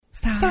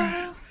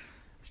Style.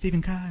 Steve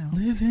and Kyle.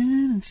 Living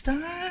in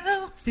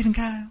style. Steve and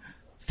Kyle.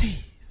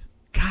 Steve.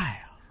 Kyle.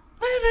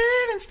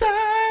 Living in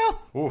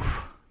style.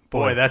 Oof.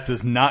 Boy, that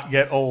does not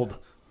get old.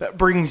 That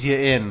brings you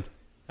in.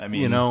 I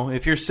mean, you know,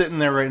 if you're sitting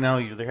there right now,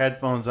 you have the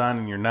headphones on,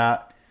 and you're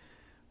not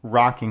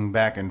rocking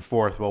back and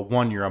forth, well,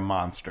 one, you're a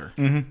monster.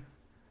 Mm-hmm.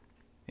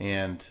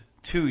 And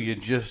two, you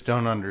just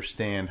don't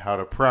understand how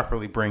to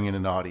properly bring in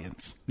an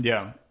audience.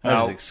 Yeah.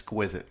 That is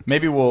exquisite.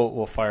 Maybe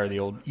we'll fire the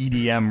old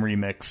EDM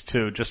remix,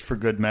 too, just for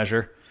good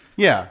measure.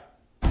 Yeah.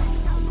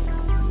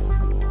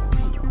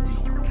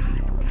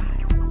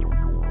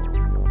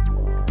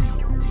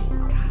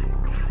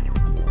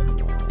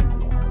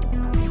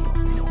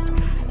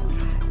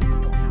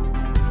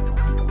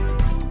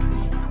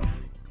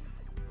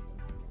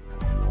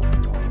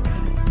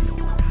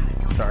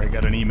 Sorry,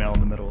 got an email in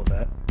the middle of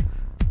that.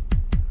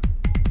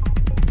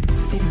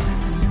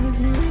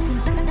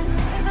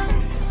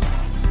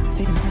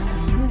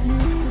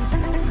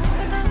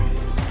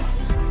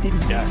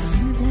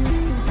 Yes.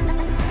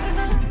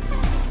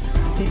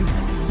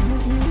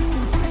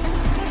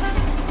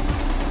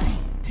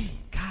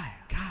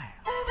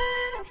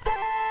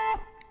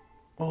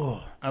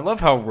 Oh, I love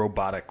how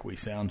robotic we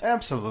sound.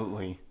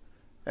 Absolutely.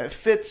 It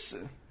fits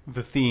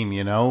the theme,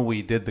 you know.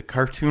 We did the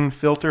cartoon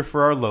filter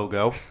for our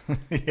logo.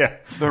 Yeah.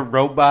 The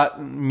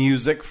robot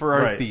music for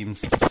our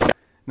themes.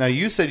 Now,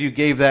 you said you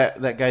gave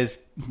that guy's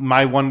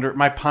My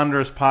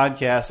Ponderous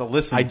Podcast a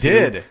listen I to.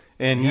 did.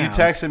 And you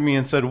texted me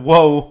and said,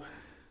 whoa,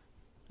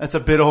 that's a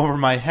bit over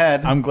my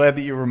head. I'm glad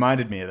that you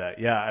reminded me of that.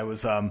 Yeah, I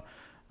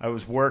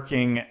was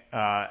working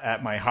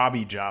at my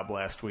hobby job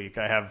last week.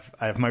 I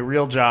have my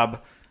real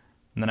job,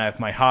 and then I have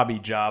my hobby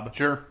job.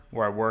 Sure.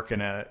 Where I work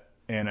in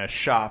a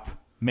shop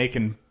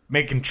making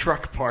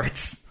truck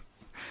parts.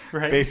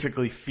 Right.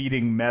 Basically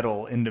feeding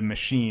metal into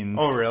machines.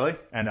 Oh, really?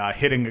 And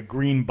hitting a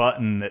green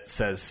button that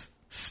says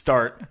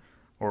start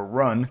or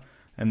run.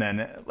 And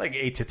then like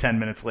 8 to 10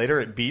 minutes later,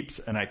 it beeps,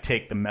 and I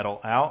take the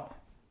metal out.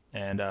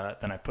 And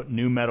then I put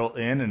new metal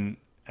in, and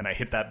I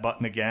hit that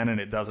button again,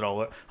 and it does it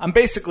all. I'm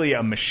basically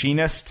a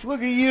machinist. Look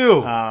at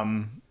you.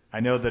 I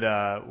know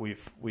that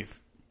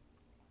we've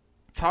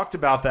talked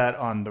about that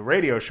on the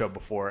radio show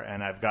before,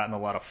 and I've gotten a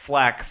lot of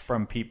flack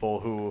from people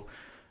who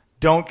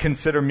don't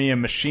consider me a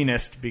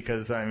machinist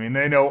because, I mean,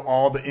 they know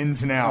all the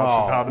ins and outs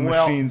of how the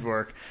machines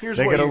work. They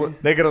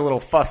get a little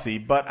fussy,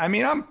 but I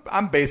mean,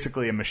 I'm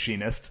basically a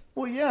machinist.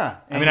 Well, yeah.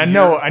 I mean, I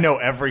know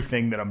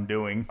everything that I'm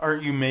doing.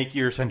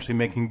 You're essentially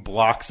making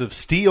blocks of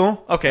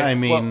steel. Okay. I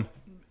mean,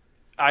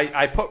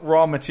 I put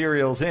raw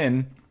materials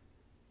in,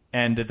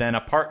 and then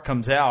a part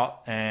comes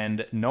out,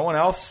 and no one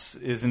else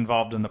is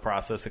involved in the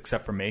process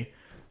except for me.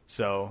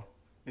 So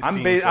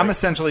I'm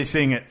essentially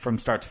seeing it from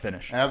start to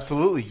finish.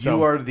 Absolutely.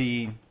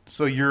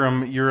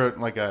 You're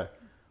like a,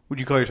 would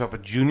you call yourself a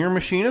junior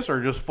machinist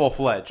or just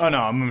full-fledged? Oh, no,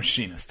 I'm a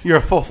machinist. You're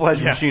a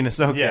full-fledged machinist.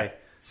 Okay. Yeah.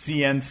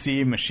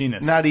 CNC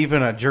machinist. Not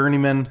even a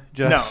journeyman,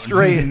 just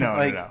straight. No.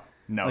 Like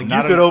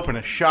you could open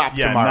a shop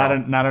tomorrow.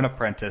 Not an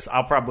apprentice.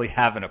 I'll probably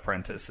have an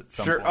apprentice at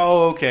some point.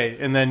 Oh, okay.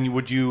 And then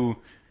would you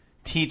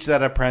teach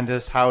that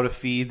apprentice how to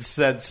feed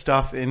said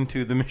stuff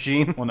into the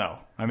machine? Well, no.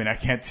 I mean, I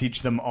can't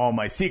teach them all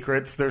my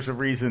secrets. There's a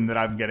reason that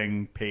I'm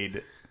getting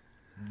paid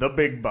the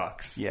big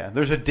bucks. Yeah,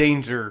 there's a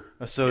danger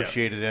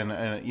associated in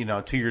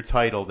to your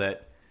title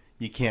that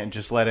you can't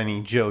just let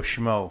any Joe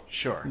Schmo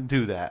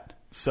do that.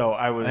 So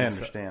I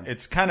understand.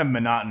 It's kind of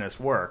monotonous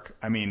work.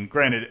 I mean,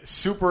 granted,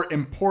 super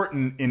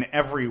important in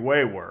every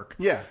way work.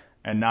 Yeah.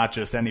 And not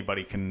just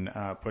anybody can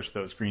push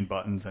those green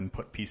buttons and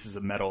put pieces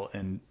of metal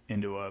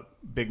into a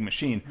big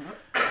machine.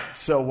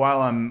 So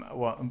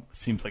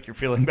seems like you're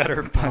feeling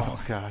better.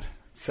 Oh God.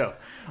 So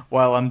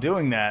while I'm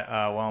doing that,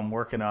 while I'm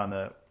working on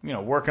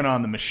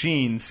the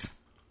machines,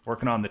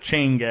 working on the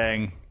chain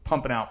gang,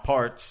 pumping out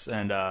parts,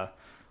 and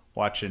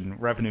watching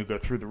revenue go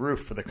through the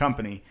roof for the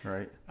company.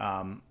 Right.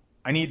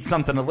 I need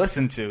something to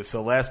listen to.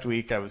 So last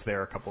week I was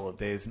there a couple of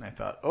days, and I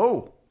thought,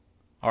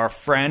 our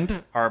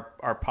friend,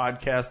 our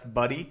podcast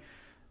buddy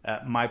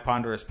at My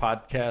Ponderous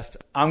Podcast,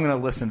 I'm going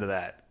to listen to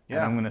that. Yeah.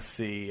 And I'm going to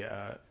see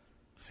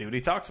what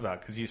he talks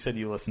about, because you said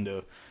you listened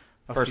to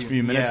the first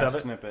few minutes of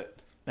it. Snippet.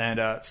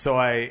 And so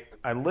I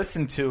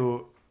listened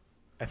to,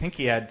 I think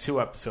he had 2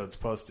 episodes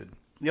posted.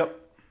 Yep.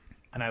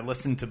 And I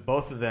listened to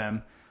both of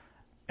them,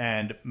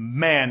 and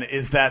man,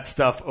 is that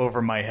stuff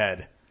over my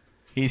head.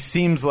 He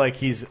seems like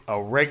he's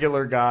a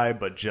regular guy,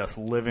 but just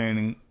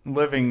living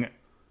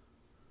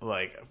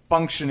like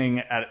functioning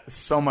at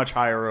so much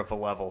higher of a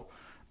level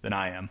than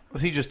I am.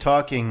 Was he just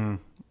talking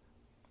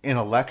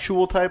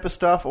intellectual type of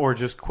stuff, or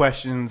just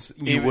questions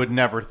you would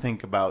never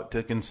think about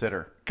to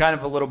consider? Kind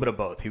of a little bit of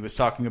both. He was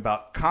talking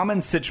about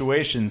common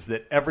situations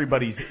that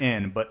everybody's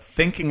in, but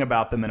thinking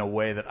about them in a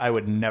way that I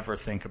would never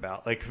think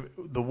about. Like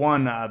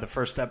the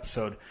first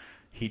episode,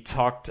 he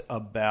talked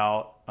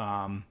about,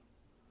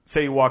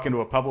 say you walk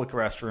into a public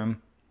restroom,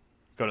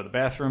 go to the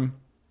bathroom,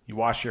 you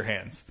wash your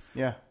hands.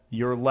 Yeah.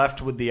 You're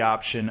left with the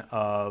option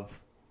of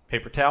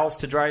paper towels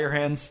to dry your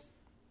hands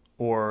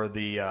or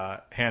the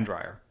hand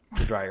dryer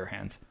to dry your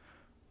hands.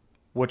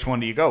 which one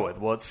do you go with?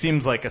 Well, it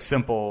seems like a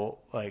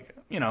simple, like,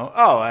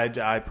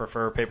 I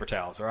prefer paper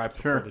towels or I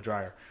prefer the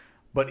dryer.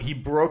 But he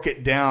broke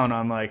it down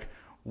on like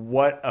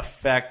what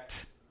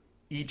effect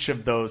each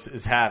of those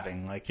is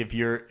having. Like if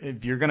you're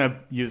going to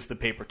use the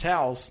paper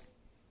towels,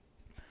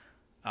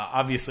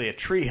 obviously a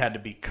tree had to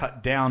be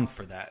cut down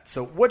for that.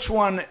 So which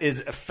one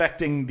is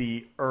affecting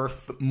the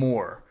earth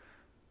more?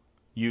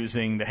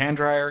 Using the hand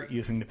dryer,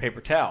 using the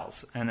paper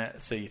towels. And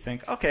so you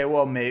think, okay,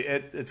 well, maybe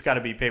it's got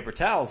to be paper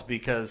towels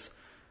because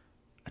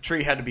a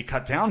tree had to be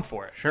cut down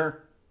for it.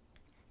 Sure.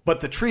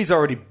 But the tree's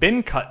already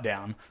been cut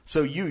down,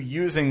 so you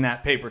using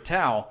that paper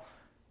towel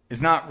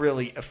is not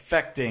really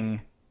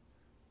affecting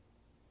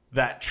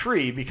that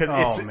tree because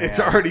it's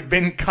already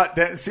been cut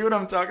down. See what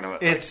I'm talking about?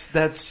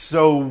 That's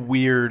so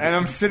weird. And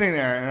I'm sitting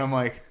there and I'm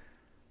like,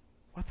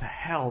 what the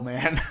hell,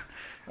 man?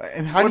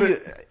 And how do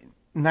you...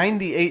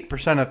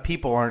 98% of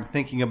people aren't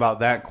thinking about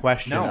that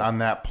question on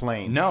that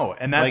plane. No,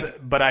 and that's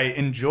but I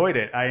enjoyed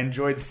it. I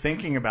enjoyed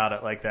thinking about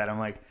it like that. I'm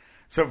like,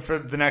 so for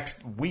the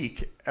next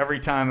week, every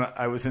time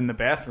I was in the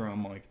bathroom,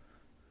 I'm like,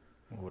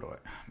 what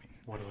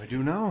do I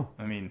do now?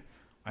 I mean,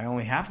 I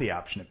only have the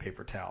option of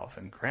paper towels.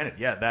 And granted,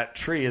 that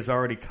tree is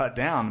already cut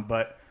down,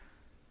 but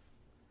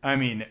I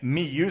mean,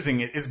 me using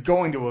it is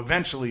going to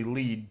eventually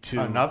lead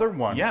to another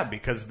one. Yeah,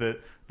 because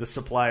the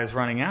supply is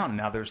running out and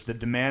now there's the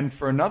demand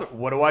for another.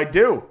 What do I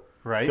do?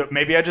 Right.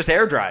 Maybe I just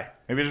air dry.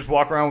 Maybe I just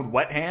walk around with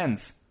wet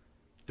hands.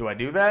 Do I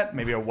do that?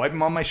 Maybe I wipe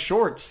them on my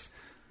shorts.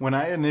 When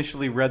I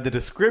initially read the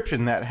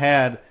description that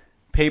had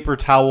paper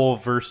towel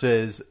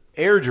versus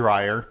air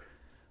dryer,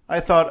 I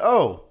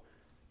thought,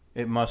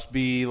 it must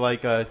be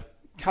like a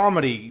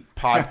comedy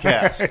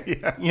podcast.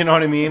 Yeah. You know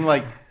what I mean?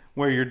 Like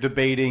where you're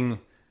debating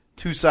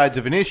two sides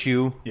of an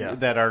issue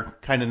that are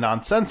kind of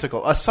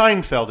nonsensical. A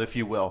Seinfeld, if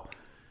you will.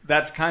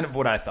 That's kind of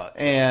what I thought,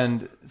 too.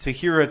 And to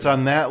hear it's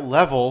on that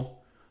level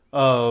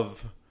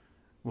of,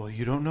 well,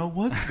 you don't know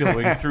what's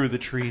going through the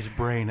tree's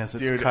brain as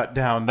it's cut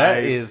down.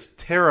 That is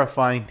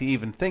terrifying to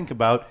even think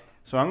about.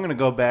 So I'm going to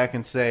go back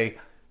and say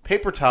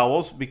paper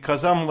towels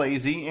because I'm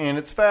lazy and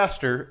it's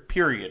faster,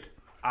 period.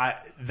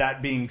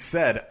 That being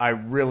said, I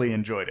really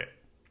enjoyed it.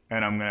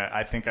 And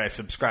I think I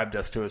subscribed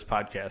us to his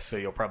podcast, so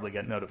you'll probably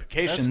get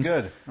notifications.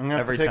 That's good. I'm going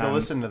to have to take a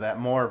listen to that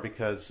more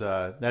because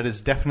that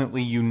is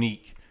definitely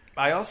unique.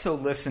 I also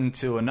listened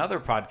to another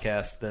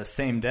podcast the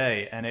same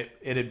day, and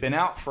it had been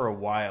out for a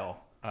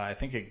while. I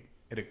think it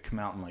had come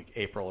out in like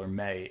April or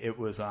May. It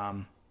was,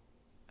 I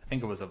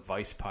think it was a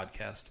Vice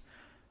podcast.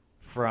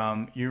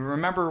 You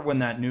remember when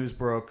that news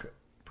broke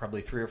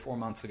probably 3 or 4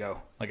 months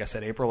ago, like I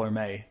said, April or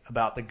May,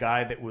 about the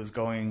guy that was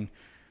going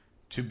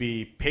to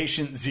be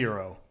patient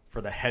zero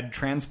for the head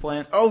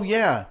transplant? Oh,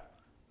 yeah.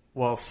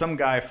 Well, some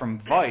guy from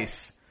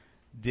Vice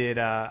did,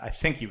 I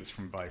think he was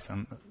from Vice.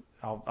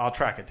 I'll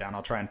track it down.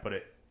 I'll try and put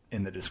it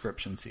in the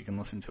description so you can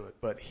listen to it.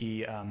 But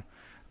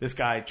this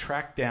guy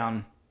tracked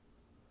down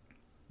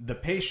the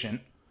patient.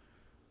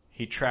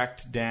 He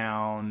tracked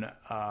down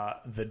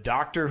the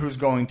doctor who's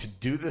going to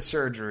do the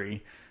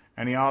surgery,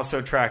 and he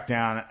also tracked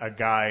down a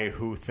guy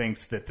who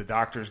thinks that the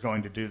doctor is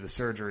going to do the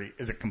surgery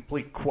is a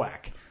complete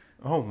quack.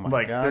 Oh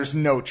my God! There's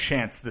no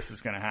chance this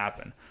is going to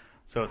happen.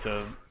 So it's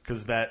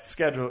because that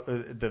schedule,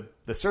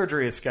 the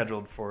surgery is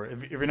scheduled for.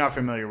 If you're not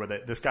familiar with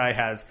it, this guy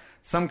has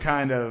some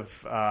kind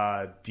of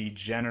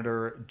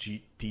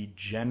degenerative.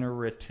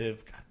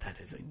 God, that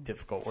is a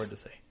difficult word to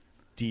say.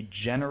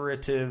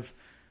 Degenerative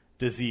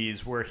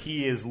disease where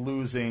he is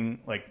losing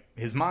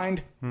his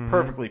mind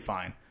perfectly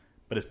fine,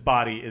 but his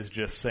body is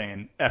just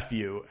saying "F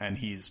you," and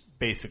he's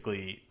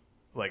basically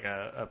like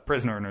a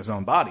prisoner in his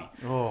own body.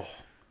 Oh,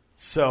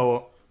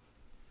 so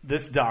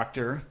this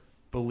doctor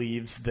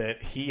believes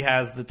that he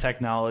has the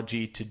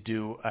technology to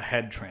do a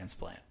head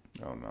transplant.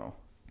 Oh, no.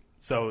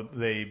 So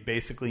they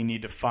basically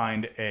need to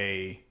find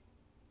a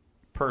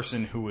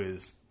person who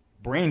is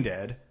brain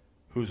dead,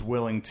 who's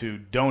willing to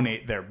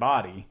donate their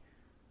body,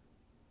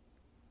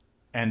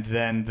 and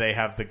then they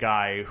have the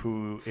guy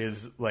who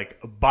is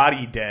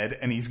body dead,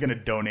 and he's going to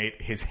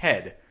donate his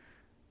head.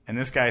 And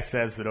this guy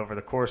says that over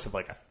the course of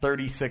a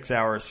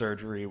 36-hour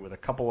surgery with a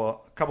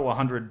couple of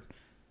hundred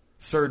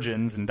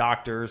surgeons and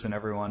doctors and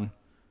everyone,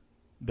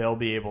 they'll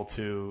be able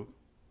to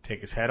take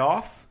his head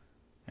off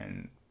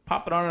and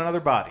pop it on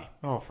another body.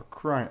 Oh, for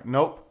crying!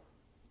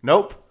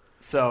 Nope.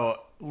 So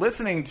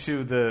listening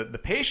to the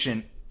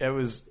patient, it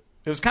was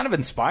kind of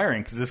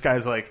inspiring because this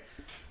guy's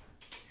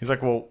he's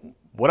like, well,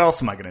 what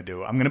else am I going to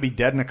do? I'm going to be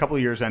dead in a couple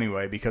of years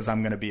anyway because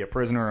I'm going to be a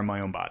prisoner in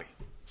my own body.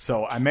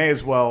 So I may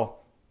as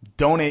well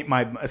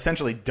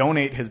essentially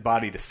donate his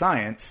body to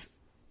science.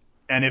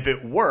 And if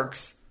it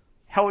works,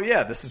 hell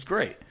yeah, this is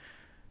great.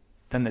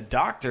 Then the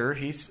doctor,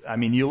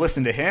 you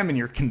listen to him and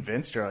you're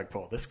convinced. You're like,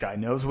 well, this guy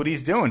knows what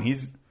he's doing.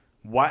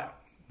 Why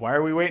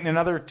are we waiting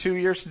another 2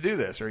 years to do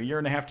this or a year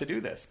and a half to do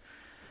this?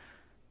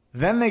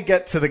 Then they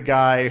get to the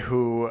guy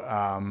who,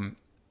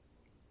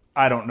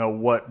 I don't know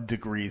what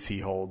degrees he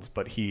holds,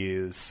 but he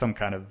is some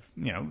kind of,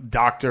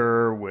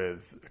 doctor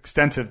with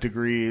extensive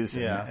degrees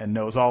and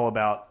knows all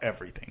about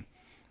everything.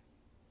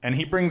 And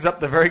he brings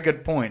up the very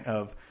good point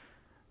of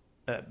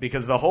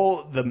because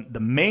the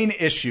main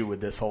issue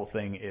with this whole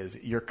thing is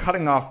you're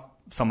cutting off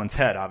someone's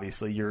head.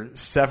 Obviously, you're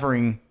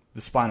severing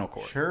the spinal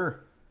cord,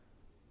 sure,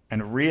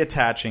 and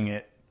reattaching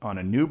it on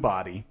a new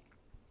body,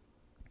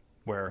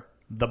 where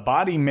the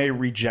body may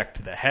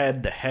reject the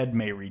head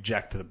may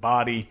reject the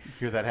body. You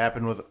hear that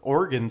happen with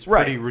organs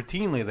right. pretty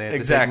routinely. They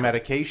have to take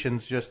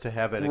medications just to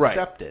have it right.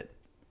 accepted.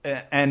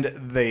 And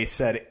they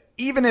said,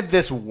 even if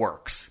this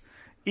works,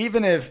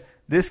 even if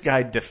this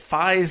guy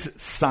defies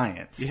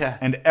science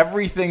and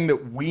everything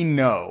that we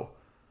know,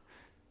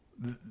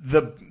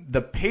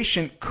 the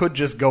patient could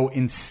just go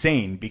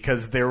insane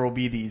because there will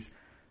be these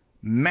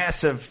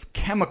massive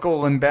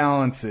chemical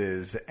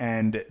imbalances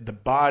and the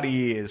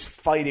body is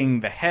fighting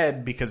the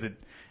head because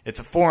it's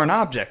a foreign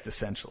object,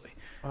 essentially.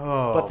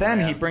 Oh, but then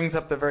man. he brings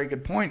up the very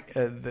good point.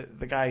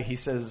 The guy, he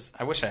says,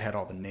 I wish I had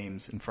all the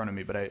names in front of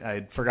me, but I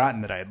had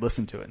forgotten that I had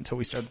listened to it until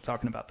we started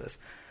talking about this.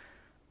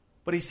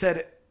 But he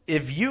said,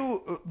 if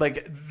you,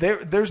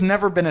 there's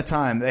never been a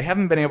time, they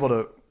haven't been able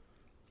to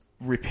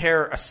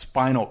repair a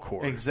spinal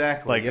cord.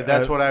 Exactly.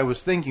 That's what I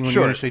was thinking when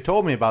you initially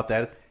told me about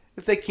that.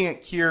 If they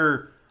can't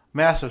cure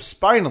massive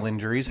spinal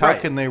injuries, how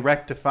can they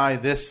rectify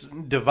this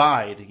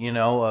divide,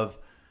 of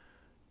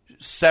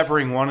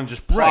severing one and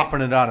just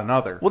plopping it on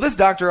another? Well, this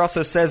doctor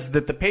also says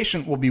that the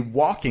patient will be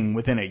walking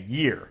within a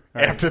year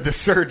after the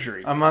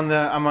surgery. I'm on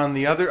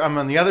the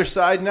other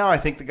side now. I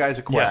think the guy's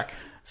a quack. Yeah.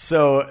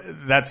 So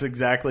that's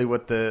exactly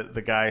what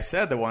the guy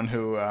said, the one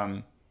who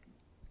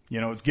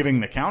was giving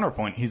the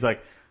counterpoint. He's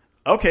like,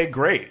 okay,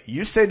 great.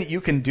 You say that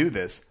you can do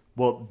this.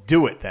 Well,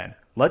 do it then.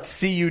 Let's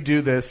see you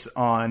do this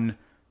on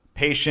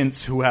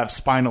patients who have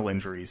spinal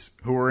injuries,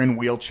 who are in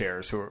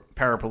wheelchairs, who are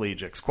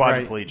paraplegics,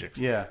 quadriplegics. Right.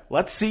 Yeah.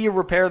 Let's see you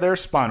repair their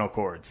spinal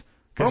cords.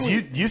 Because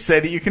you say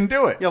that you can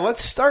do it. Yeah,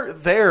 let's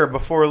start there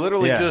before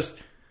literally just,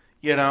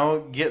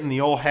 getting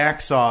the old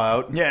hacksaw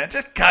out. Yeah,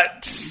 just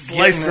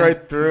slice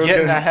right through.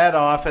 Getting the head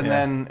off and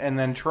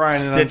then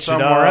trying it on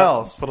somewhere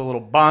else. Put a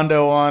little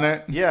Bondo on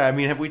it. Yeah, I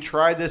mean, have we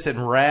tried this in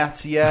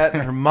rats yet?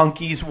 Or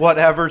monkeys,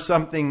 whatever,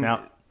 something...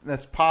 Now,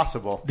 that's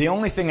possible. The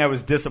only thing I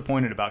was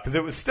disappointed about, because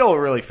it was still a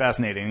really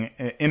fascinating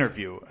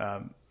interview.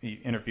 He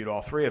interviewed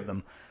all three of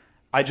them.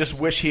 I just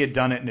wish he had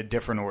done it in a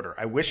different order.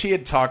 I wish he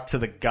had talked to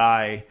the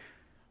guy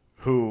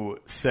who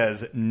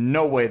says,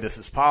 no way this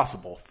is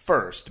possible,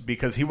 first,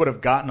 because he would have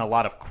gotten a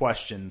lot of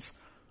questions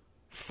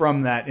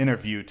from that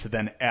interview to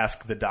then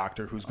ask the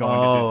doctor who's going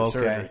to do the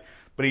surgery.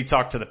 But he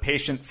talked to the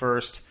patient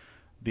first,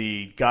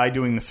 the guy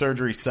doing the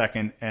surgery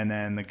second, and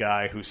then the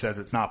guy who says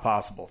it's not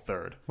possible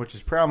third. Which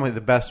is probably the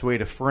best way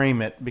to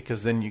frame it,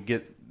 because then you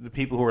get the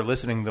people who are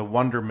listening the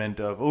wonderment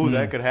of,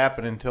 that could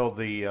happen until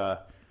the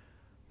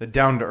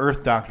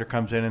down-to-earth doctor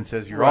comes in and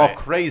says, you're all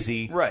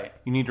crazy. Right.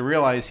 You need to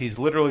realize he's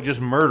literally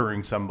just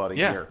murdering somebody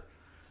here.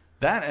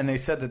 That, and they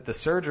said that the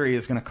surgery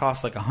is going to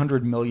cost like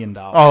 $100 million.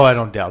 Oh, I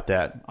don't doubt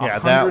that. Yeah,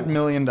 $100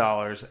 million,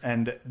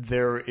 and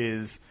there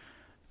is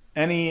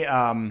any...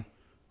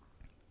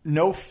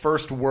 no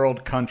first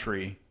world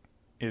country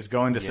is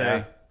going to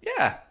say,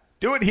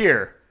 do it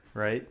here.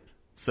 Right.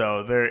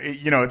 So there,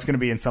 it's going to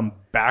be in some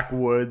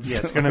backwoods. Yeah,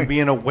 it's going to be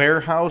in a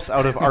warehouse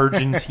out of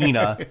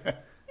Argentina.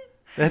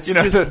 That's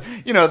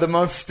the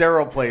most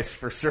sterile place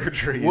for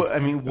surgeries. Well, I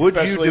mean, would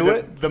you do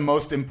it? The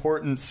most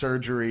important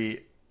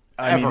surgery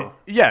ever.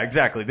 Yeah,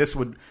 exactly. This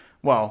would,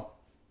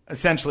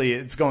 essentially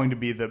it's going to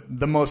be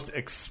the most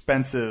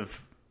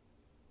expensive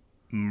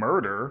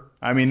murder.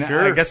 I mean,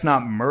 I guess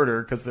not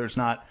murder because there's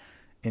not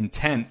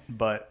intent,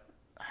 but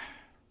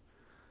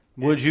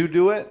would you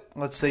do it?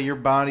 Let's say your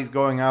body's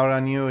going out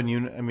on you,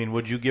 and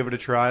would you give it a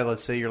try?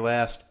 Let's say your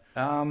last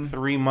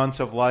 3 months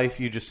of life,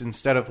 you just,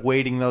 instead of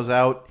waiting those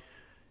out,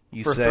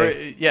 you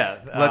say,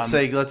 let's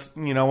say,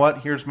 you know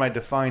what? Here's my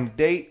defined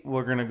date.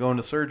 We're going to go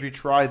into surgery.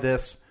 Try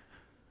this.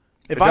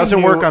 If it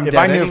doesn't work, I'm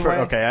dead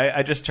anyway.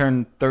 I just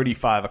turned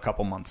 35 a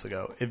couple months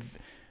ago. If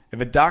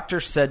a doctor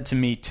said to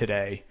me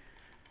today,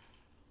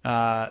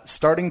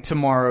 starting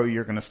tomorrow,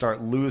 you're going to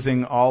start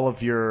losing all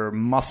of your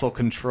muscle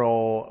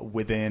control.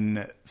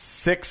 Within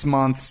 6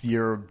 months,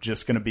 you'll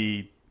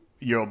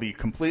be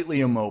completely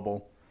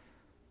immobile,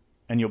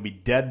 and you'll be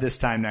dead this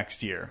time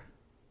next year.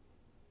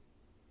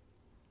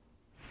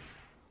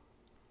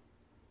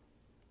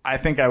 I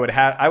think I would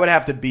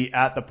have to be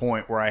at the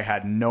point where I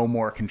had no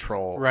more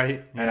control,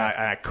 right? And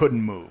I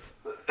couldn't move.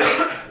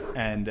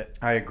 And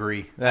I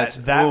agree.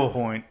 At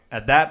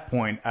that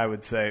point, I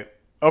would say,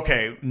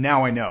 okay,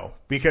 now I know.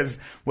 Because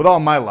with all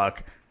my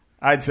luck,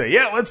 I'd say,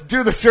 let's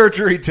do the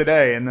surgery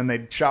today. And then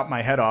they'd chop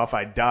my head off,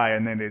 I'd die,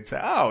 and then they'd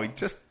say,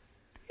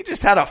 he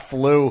just had a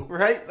flu.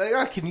 Right?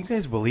 Can you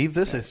guys bbelieve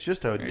this? It's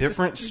just a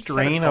different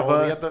strain of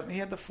a... He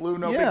had the flu,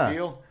 no big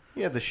deal.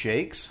 He had the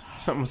shakes.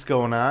 Something's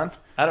going on.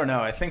 I don't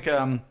know. I think,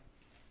 I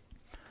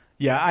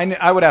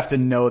would have to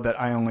know that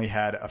I only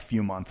had a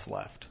few months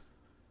left.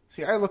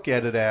 See, I look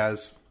at it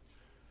as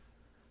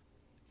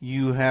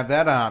you have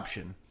that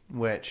option,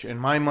 which, in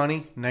my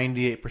money,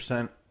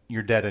 98%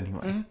 you're dead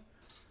anyway. Mm-hmm.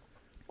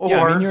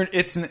 Or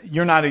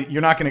you're not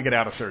going to get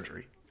out of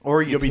surgery,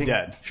 or you'll be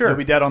dead. Sure, you'll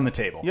be dead on the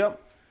table.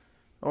 Yep.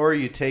 or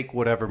you take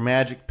whatever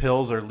magic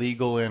pills are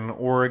legal in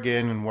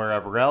Oregon and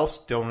wherever else,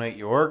 donate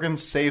your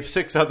organs, save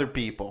 6 other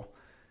people.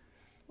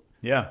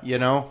 Yeah. You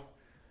know?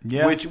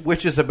 Yeah.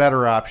 Which is a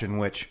better option,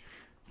 which,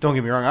 don't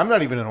get me wrong, I'm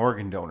not even an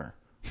organ donor.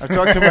 I've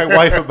talked to my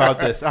wife about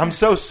this. I'm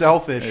so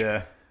selfish.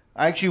 Yeah.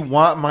 I actually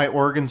want my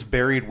organs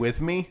buried with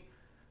me.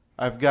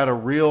 I've got a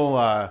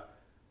real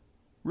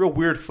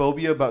weird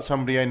phobia about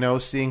somebody I know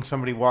seeing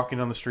somebody walking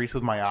down the streets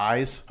with my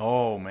eyes.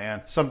 Oh,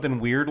 man. Something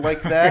weird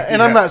like that.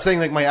 And I'm not saying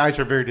like my eyes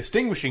are very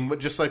distinguishing, but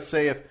just like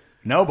say if...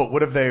 No, but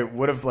what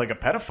if like a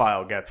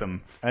pedophile gets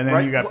them and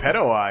then you got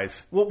pedo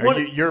eyes? Well,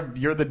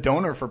 you're the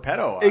donor for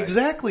pedo eyes.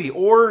 Exactly.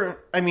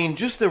 Or, I mean,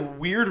 just the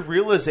weird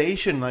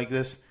realization like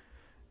this.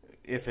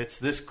 If it's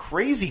this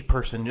crazy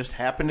person just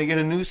happened to get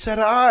a new set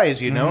of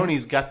eyes, you know, and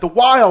he's got the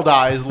wild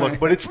eyes look,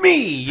 but it's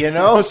me, you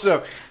know?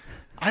 So,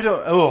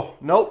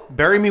 nope,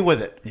 bury me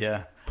with it.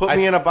 Yeah. Put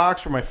me in a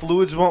box where my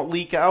fluids won't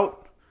leak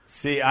out.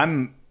 See, I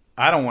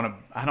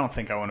don't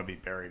think I want to be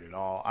buried at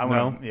all. I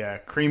want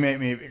to, cremate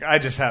me. I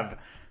just have,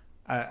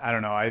 I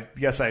don't know. I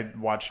guess I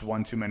watched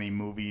one too many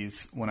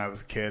movies when I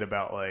was a kid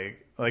about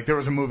like there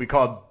was a movie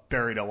called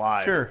Buried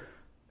Alive. Sure.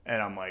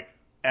 And I'm like,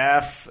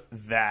 F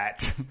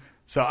that.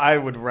 So I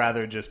would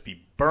rather just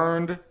be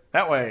burned.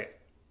 That way,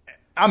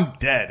 I'm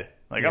dead.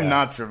 Like, I'm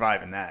not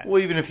surviving that.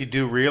 Well, even if you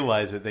do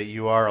realize it, that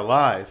you are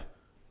alive,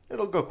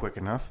 it'll go quick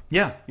enough.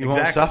 Yeah, You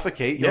won't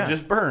suffocate. You'll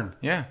just burn.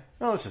 Yeah.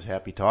 Oh, this is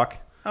happy talk.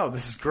 Oh,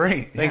 this is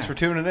great. Thanks for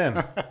tuning in.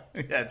 Yeah,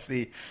 it's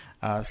the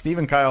Steve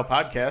and Kyle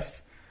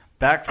podcast.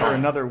 Back for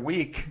another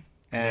week.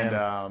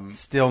 And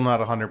still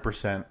not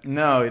 100%.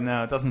 No,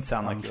 it doesn't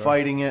sound like I'm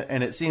fighting it,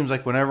 and it seems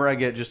like whenever I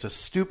get just a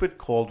stupid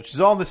cold, which is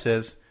all this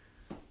is,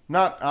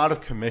 not out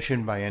of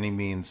commission by any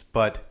means,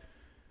 but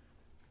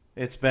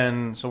it's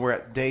been, so we're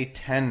at day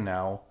 10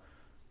 now,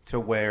 to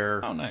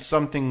where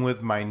something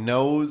with my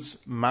nose,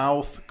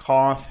 mouth,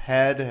 cough,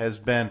 head has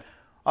been,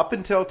 up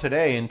until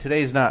today, and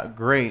today's not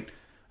great,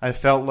 I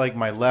felt like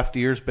my left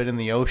ear's been in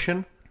the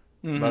ocean,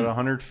 about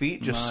 100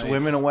 feet, just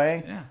swimming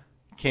away. Yeah.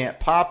 Can't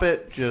pop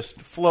it,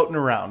 just floating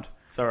around.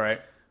 It's all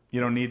right.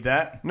 You don't need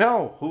that?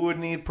 No, who would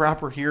need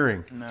proper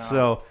hearing? No.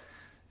 So,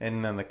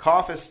 and then the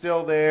cough is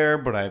still there,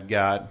 but I've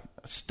got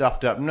a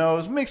stuffed up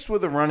nose mixed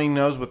with a running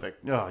nose with a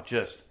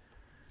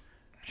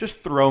just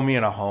throw me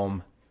in a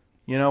home.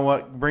 You know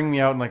what? Bring me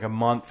out in like a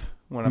month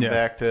when I'm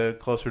back to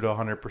closer to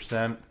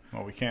 100%.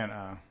 Well, we can't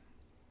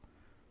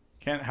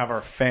have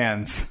our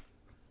fans.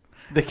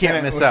 They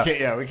can't miss out.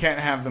 We can't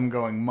have them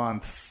going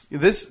months.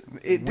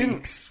 It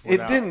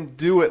didn't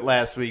do it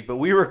last week, but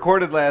we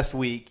recorded last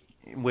week,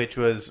 which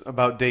was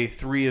about day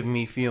 3 of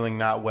me feeling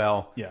not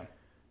well. Yeah.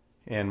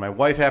 And my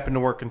wife happened to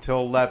work until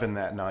 11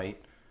 that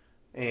night.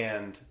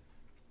 And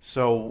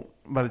so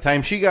by the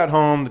time she got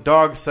home, the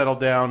dogs settled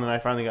down, and I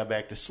finally got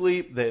back to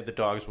sleep. The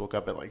dogs woke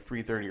up at like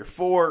 3:30 or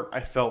 4. I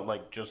felt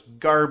like just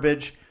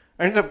garbage.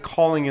 I ended up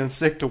calling in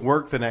sick to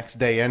work the next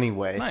day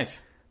anyway.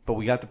 Nice. But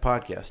we got the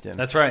podcast in.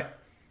 That's right.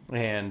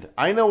 And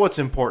I know what's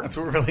important.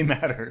 That's what really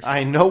matters.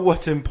 I know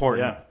what's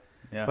important.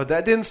 Yeah. But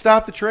that didn't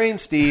stop the train,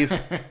 Steve.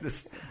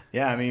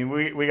 I mean,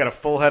 we got a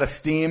full head of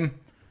steam.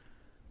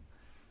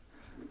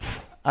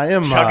 I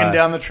am chugging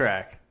down the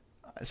track.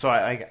 So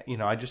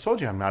I just told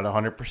you I'm not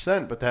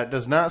 100%, but that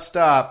does not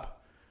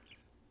stop.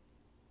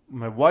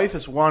 My wife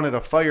has wanted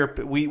a fire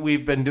pit.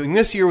 We've been doing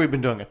this year. We've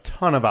been doing a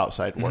ton of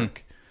outside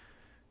work.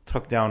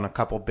 Took down a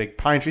couple big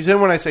pine trees,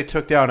 and when I say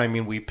took down, I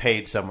mean we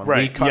paid someone.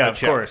 Right? We cut yeah, a of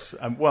check. course.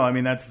 Well, I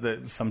mean that's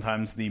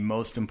sometimes the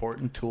most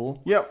important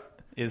tool.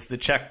 Yep. Is the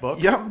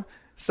checkbook. Yep.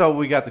 So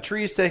we got the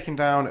trees taken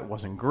down. It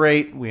wasn't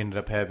great. We ended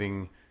up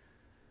having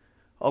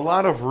a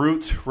lot of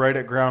roots right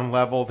at ground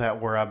level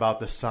that were about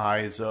the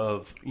size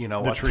of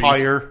a trees.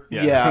 tire.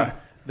 Yeah.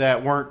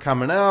 That weren't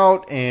coming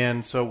out,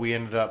 and so we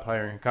ended up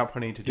hiring a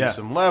company to do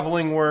some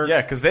leveling work.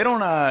 Yeah, because they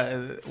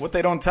don't. What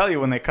they don't tell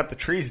you when they cut the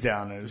trees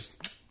down is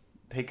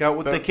take out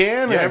what they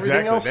can, and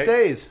everything else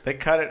stays. They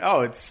cut it.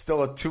 Oh, it's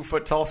still a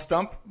 2-foot tall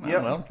stump.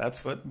 Yeah, well,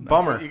 that's what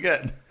you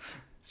get.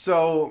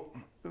 So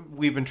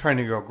we've been trying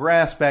to grow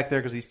grass back there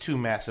because these 2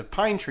 massive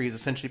pine trees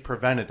essentially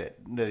prevented it.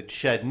 They'd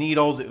shed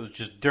needles. It was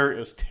just dirt. It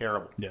was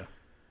terrible. Yeah.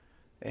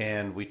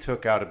 And we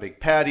took out a big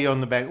patio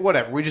in the back.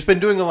 Whatever. We've just been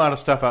doing a lot of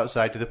stuff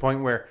outside to the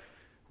point where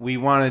we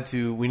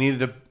needed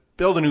to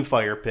build a new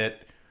fire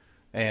pit,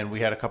 and we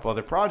had a couple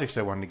other projects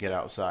I wanted to get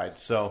outside.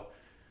 So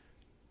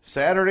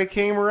Saturday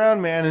came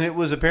around, man, and it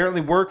was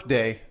apparently work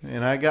day,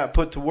 and I got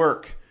put to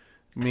work.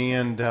 Me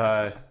and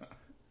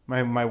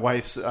my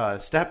wife's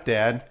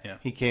stepdad,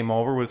 he came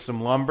over with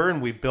some lumber,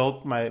 and we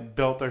built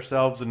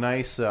ourselves a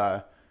nice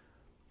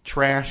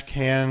trash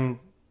can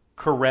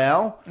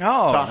corral to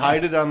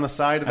hide it on the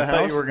side of the house. I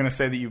thought you were going to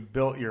say that you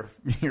built your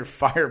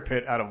fire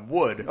pit out of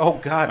wood. Oh,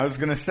 God. I was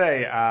going to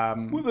say...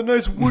 with a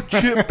nice wood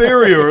chip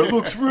barrier. It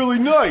looks really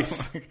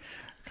nice.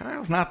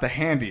 Kyle's not the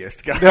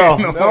handiest guy.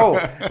 No.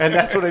 And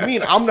that's what I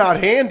mean. I'm not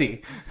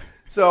handy.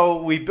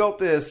 So we built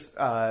this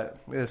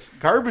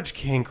garbage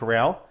can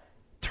corral.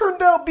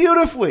 Turned out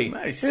beautifully.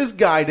 Nice. His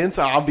guidance,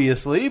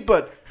 obviously,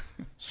 but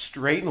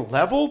straight and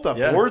level. The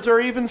boards are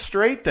even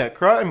straight. The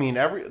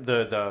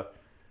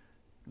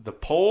the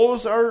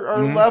poles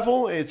are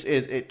level.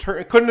 It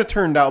couldn't have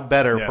turned out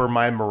better for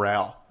my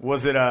morale.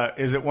 Was it?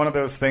 Is it one of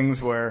those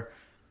things where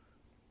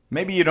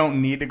maybe you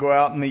don't need to go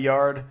out in the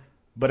yard,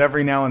 but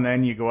every now and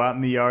then you go out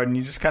in the yard and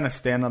you just kind of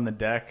stand on the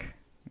deck?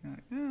 You're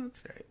like, yeah,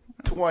 that's right.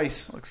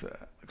 Twice. Looks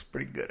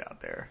pretty good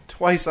out there.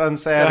 Twice on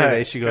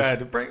Saturday, she goes, go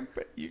ahead.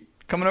 You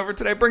coming over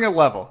today? Bring a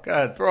level. Go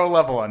ahead, throw a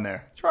level on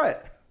there. Try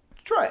it.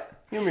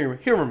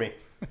 Humor me.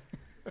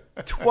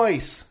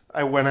 Twice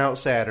I went out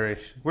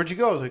Saturday. Where'd you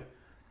go? I was like,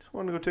 just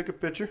wanted to go take a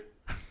picture.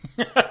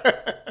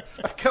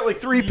 I've got like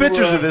 3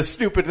 pictures of this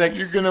stupid thing.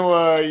 You're gonna, what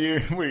are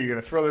you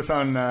gonna throw this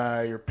on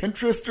your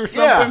Pinterest or something?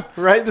 Yeah,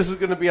 right. This is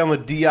gonna be on the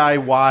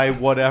DIY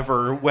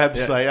whatever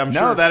website. Yeah. I'm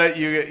sure. That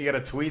you got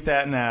to tweet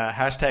that and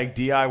hashtag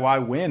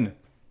DIY win.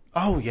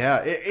 Oh yeah,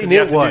 and you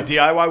it have was to do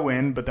DIY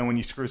win, but then when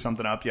you screw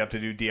something up, you have to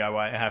do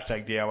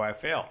hashtag DIY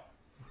fail.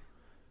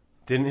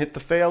 Didn't hit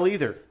the fail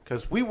either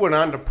because we went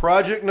on to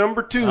project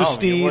number 2,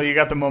 Steve. Well, you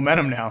got the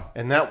momentum now,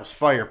 and that was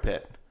fire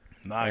pit.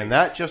 Nice. And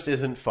that just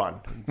isn't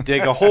fun.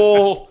 Dig a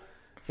hole,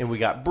 and we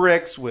got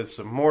bricks with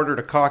some mortar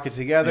to caulk it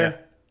together.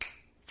 Yeah.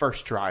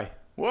 First try.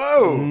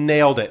 Whoa!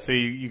 Nailed it. So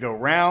you go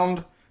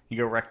round, you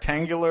go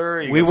rectangular.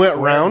 We went square.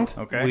 round.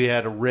 Okay. We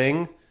had a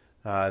ring.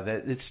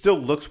 That it still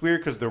looks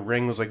weird because the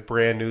ring was like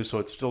brand new, so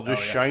it's still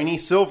just shiny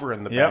silver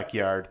in the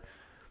backyard.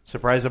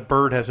 Surprised a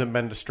bird hasn't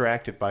been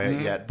distracted by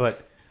it yet.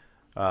 But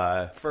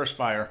first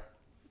fire,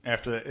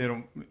 after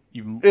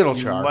it'll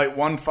char. Light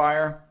one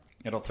fire,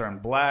 it'll turn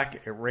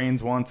black. It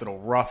rains once, it'll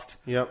rust.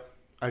 Yep.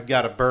 I've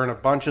got to burn a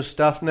bunch of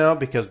stuff now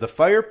because the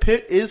fire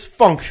pit is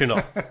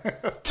functional.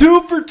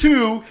 2 for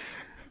 2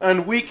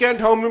 on weekend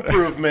home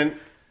improvement.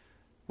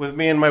 With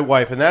me and my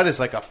wife, and that is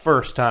like a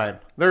first time.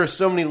 There are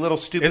so many little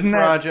stupid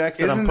projects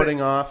that I'm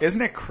putting off.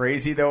 Isn't it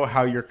crazy, though,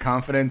 how your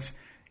confidence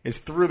is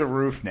through the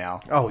roof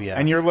now? Oh, yeah.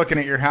 And you're looking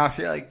at your house,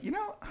 you're like,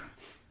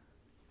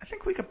 I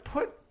think I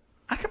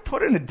could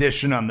put an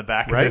addition on the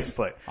back of this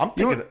place. I'm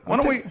thinking, why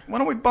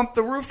don't we bump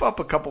the roof up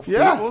a couple feet?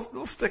 Yeah. We'll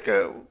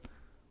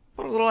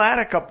put a little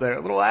attic up there,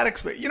 a little attic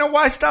space.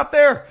 Why stop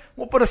there?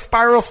 We'll put a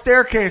spiral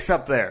staircase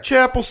up there.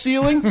 Chapel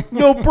ceiling?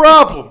 No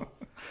problem.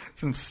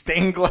 Some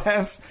stained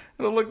glass.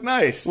 It'll look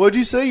nice. What'd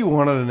you say? You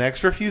wanted an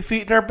extra few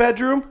feet in our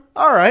bedroom?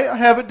 All right, I'll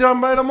have it done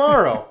by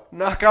tomorrow.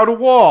 Knock out a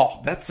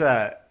wall. That's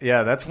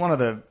one of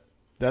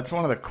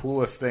the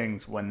coolest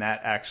things when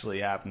that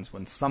actually happens.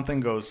 When something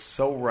goes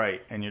so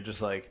right, and you're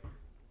just like,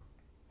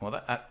 well,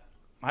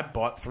 I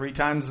bought 3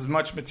 times as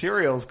much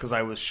materials because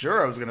I was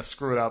sure I was going to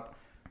screw it up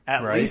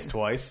at least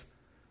twice.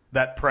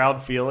 That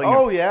proud feeling.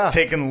 Of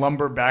taking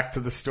lumber back to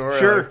the store.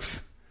 Sure. Like,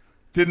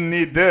 didn't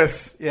need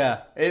this.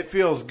 Yeah, it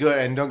feels good.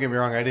 And don't get me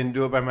wrong, I didn't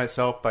do it by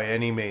myself by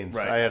any means.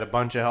 Right. I had a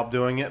bunch of help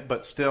doing it,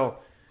 but still,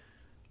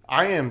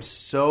 I am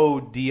so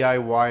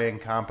DIY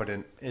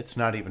incompetent, it's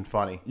not even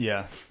funny.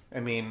 Yeah. I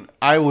mean,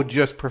 I would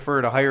just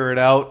prefer to hire it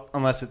out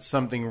unless it's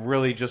something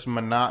really just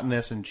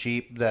monotonous and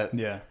cheap that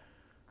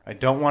I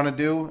don't want to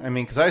do. I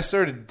mean, because I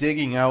started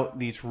digging out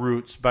these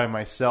roots by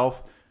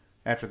myself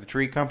after the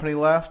tree company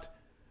left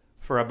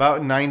for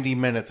about 90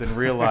 minutes and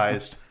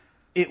realized...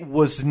 It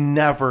was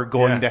never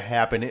going to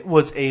happen. It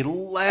was a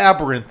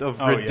labyrinth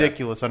of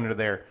ridiculous under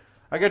there.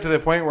 I got to the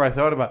point where I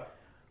thought about,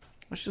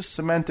 let's just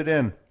cement it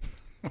in.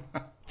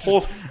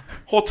 whole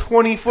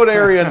 20-foot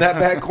area in that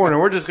back corner.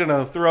 We're just going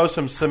to throw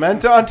some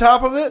cement on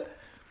top of it.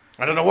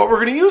 I don't know what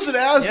we're going to use it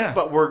as,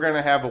 but we're going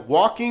to have a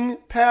walking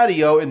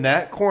patio in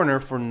that corner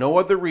for no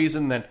other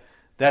reason than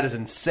that is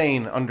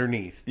insane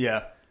underneath.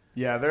 Yeah.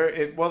 Yeah.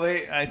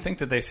 I think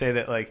that they say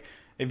that, like,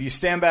 if you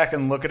stand back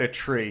and look at a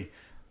tree,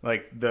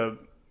 like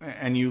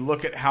and you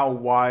look at how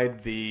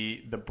wide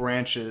the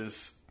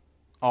branches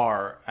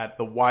are at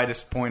the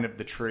widest point of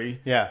the tree.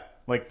 Yeah.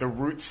 Like the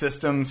root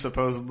system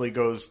supposedly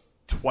goes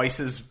twice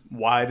as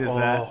wide as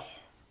that.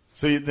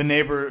 So the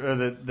neighbor or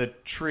the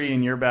tree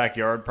in your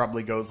backyard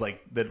probably goes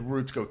like the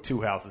roots go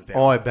 2 houses down.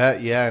 Oh, I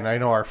bet. Yeah. And I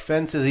know our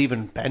fence is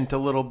even bent a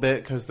little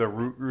bit because the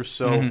root grew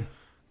so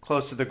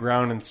close to the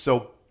ground and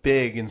so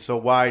big and so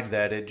wide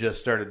that it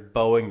just started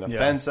bowing the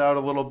fence out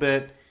a little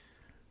bit.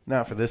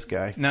 Not for this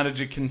guy. Now, did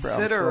you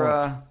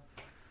consider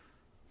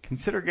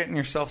getting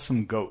yourself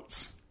some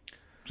goats,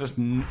 just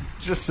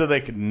so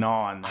they could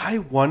gnaw on them? I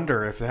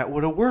wonder if that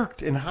would have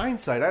worked. In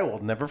hindsight, I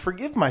will never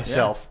forgive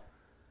myself.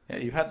 Yeah,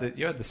 you had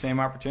the same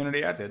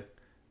opportunity I did.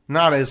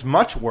 Not as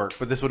much work,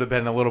 but this would have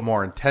been a little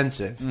more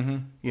intensive.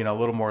 A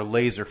little more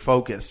laser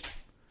focused.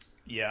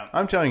 Yeah,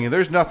 I'm telling you,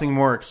 there's nothing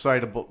more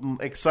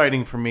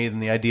exciting for me than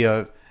the idea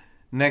of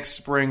next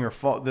spring or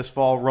this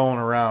fall rolling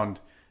around.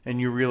 And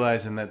you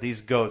realizing that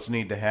these goats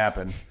need to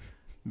happen.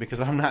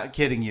 Because I'm not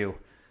kidding you.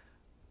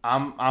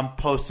 I'm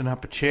posting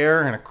up a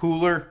chair and a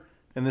cooler,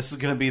 and this is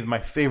going to be my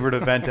favorite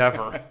event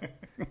ever.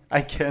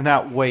 I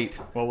cannot wait.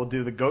 Well, we'll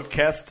do the goat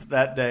cast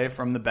that day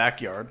from the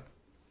backyard.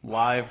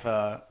 Live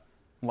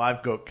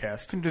goat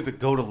cast. Can do the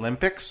Goat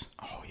Olympics.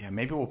 Oh, yeah.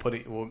 Maybe we'll put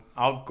it...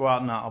 I'll go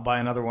out and I'll buy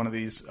another one of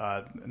these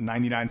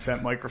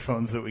 99-cent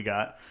microphones that we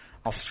got.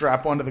 I'll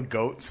strap one to the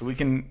goat so we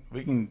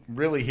can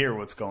really hear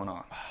what's going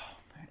on.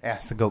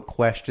 Ask the goat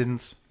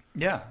questions.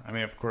 Yeah, I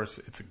mean, of course,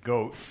 it's a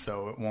goat,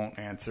 so it won't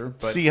answer.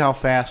 But see how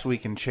fast we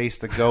can chase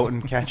the goat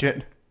and catch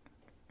it.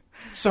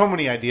 So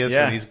many ideas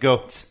for these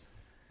goats.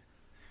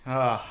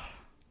 I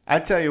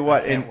tell you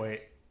what, I can't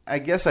wait. I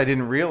guess I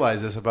didn't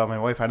realize this about my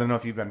wife. I don't know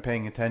if you've been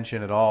paying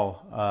attention at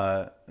all.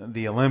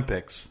 The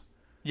Olympics.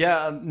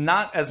 Yeah,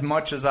 not as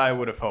much as I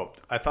would have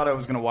hoped. I thought I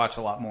was going to watch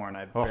a lot more, and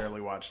I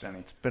barely watched any.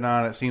 It's been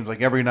on, it seems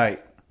like, every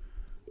night.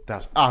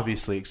 That's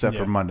obviously, except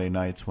for Monday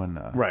nights when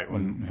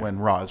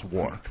Raw is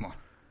war. Come on.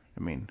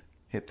 I mean,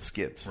 hit the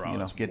skids.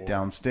 Raw get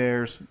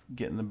downstairs,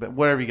 get in the bed,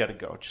 wherever you got to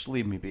go. Just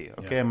leave me be,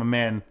 okay? I'm a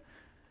man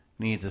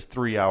needs his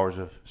 3 hours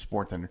of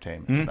sports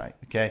entertainment tonight,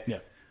 okay? Yeah.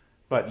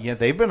 But yeah,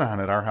 they've been on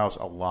at our house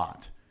a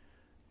lot.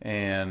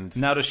 And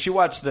now, does she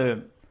watch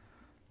the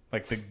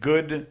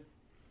good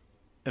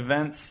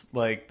events,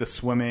 like the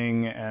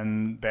swimming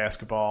and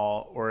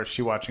basketball, or is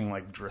she watching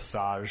like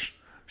dressage?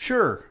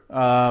 Sure.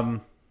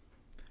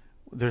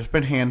 There's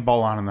been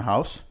handball on in the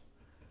house.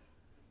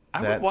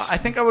 I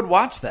think I would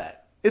watch that.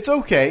 It's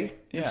okay.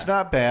 Yeah. It's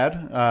not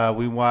bad.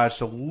 We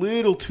watched a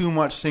little too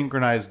much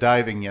synchronized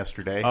diving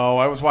yesterday. Oh,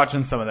 I was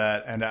watching some of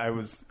that, and I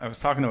was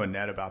talking to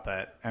Annette about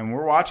that, and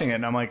we're watching it,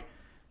 and I'm like,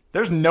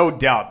 there's no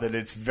doubt that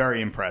it's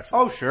very impressive.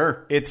 Oh,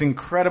 sure. It's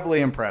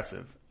incredibly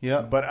impressive.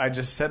 Yeah. But I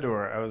just said to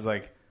her, I was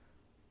like,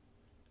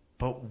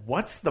 but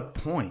what's the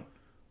point?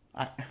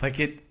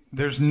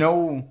 There's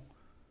no...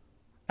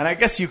 And I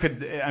guess you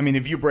could, I mean,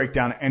 if you break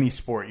down any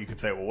sport, you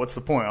could say, well, what's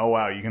the point? Oh,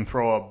 wow, you can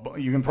throw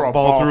a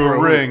ball through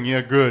a ring.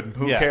 Yeah, good.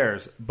 Who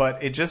cares?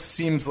 But it just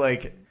seems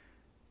like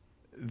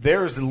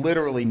there's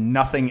literally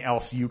nothing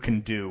else you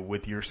can do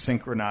with your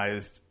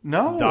synchronized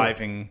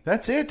diving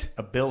that's it.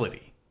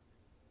 ability.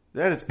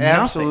 That is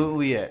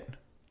absolutely it.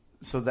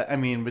 So, that, I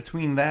mean,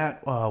 between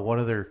that, what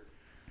other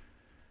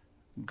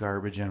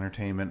garbage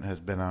entertainment has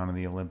been on in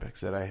the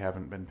Olympics that I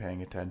haven't been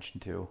paying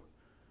attention to?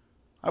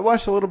 I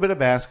watched a little bit of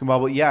basketball,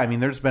 but yeah, I mean,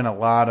 there's been a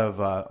lot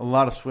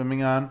of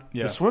swimming on.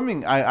 Yeah. The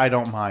swimming, I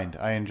don't mind.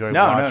 I enjoy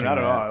watching. No, not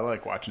at all. I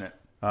like watching it.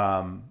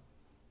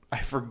 I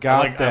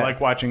forgot I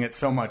like watching it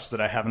so much that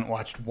I haven't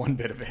watched one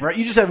bit of it. Right,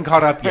 you just haven't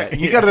caught up yet.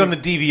 You got it on the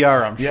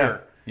DVR, I'm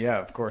sure. Yeah,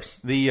 of course.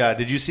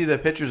 Did you see the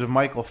pictures of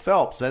Michael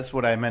Phelps? That's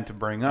what I meant to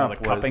bring up.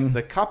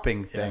 The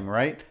cupping thing,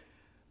 right?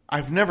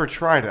 I've never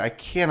tried it. I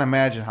can't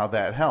imagine how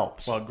that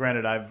helps. Well,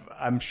 granted,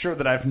 I'm sure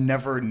that I've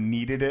never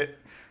needed it.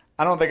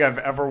 I don't think I've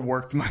ever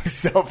worked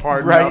myself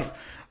hard enough,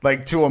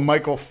 like to a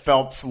Michael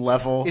Phelps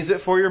level. Is it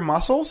for your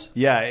muscles?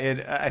 Yeah,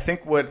 I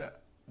think what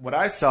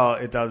I saw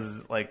it does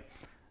is like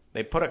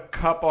they put a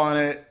cup on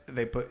it.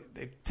 They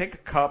take a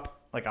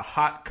cup, like a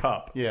hot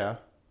cup. Yeah,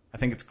 I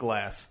think it's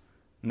glass,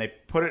 and they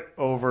put it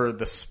over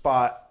the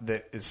spot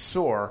that is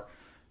sore,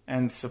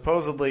 and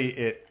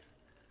supposedly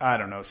I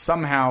don't know,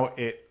 somehow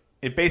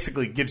it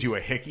basically gives you a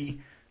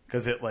hickey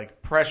because it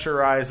like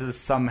pressurizes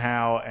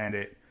somehow and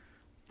it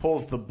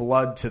pulls the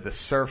blood to the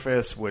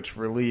surface, which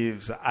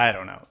relieves, I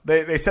don't know.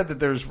 They said that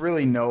there's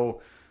really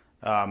no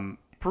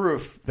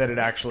proof that it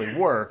actually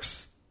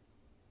works.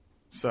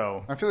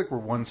 So I feel like we're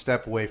one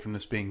step away from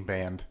this being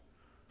banned.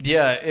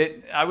 Yeah,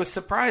 I was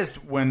surprised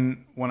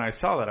when I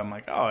saw that. I'm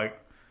like,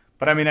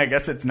 but I mean, I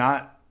guess it's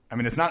not. I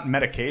mean, it's not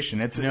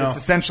medication. It's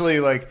essentially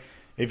like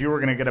if you were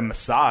going to get a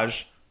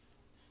massage.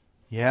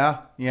 Yeah,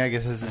 I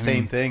guess it's the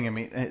same thing. I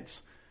mean,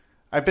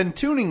 I've been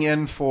tuning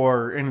in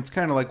and it's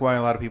kind of like why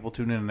a lot of people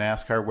tune in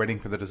NASCAR, waiting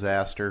for the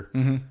disaster.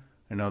 Mm-hmm.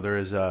 I know there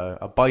is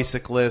a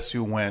bicyclist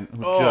who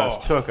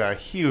just took a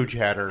huge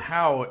header.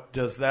 How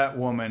does that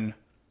woman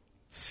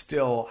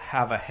still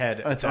have a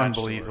head? That's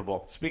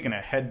unbelievable. Speaking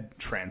of head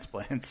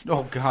transplants.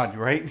 Oh, God,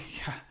 right?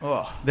 Yeah.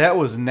 Oh. That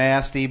was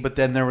nasty, but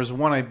then there was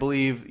one, I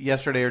believe,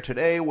 yesterday or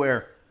today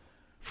where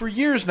for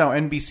years now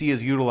NBC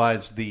has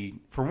utilized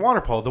for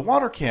water polo, the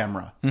water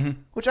camera,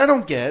 which I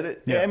don't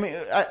get. Yeah. I mean,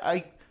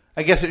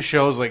 I guess it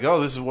shows like,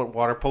 oh, this is what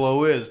water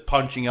polo is,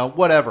 punching out,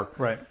 whatever.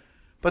 Right.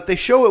 But they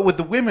show it with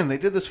the women. They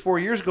did this 4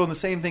 years ago, and the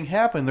same thing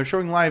happened. They're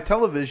showing live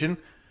television,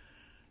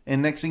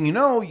 and next thing you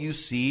know, you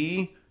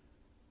see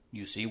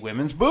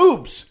women's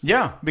boobs.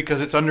 Yeah. Because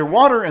it's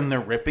underwater, and they're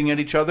ripping at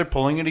each other,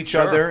 pulling at each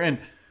other. And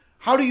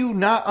how do you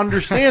not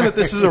understand that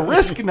this is a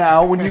risk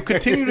now when you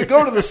continue to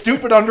go to the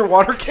stupid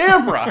underwater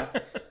camera?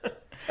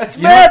 That's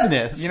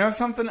madness. You know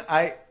something?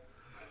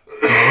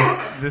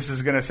 This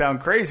is going to sound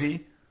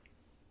crazy.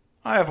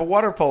 I have a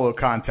water polo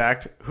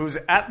contact who's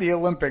at the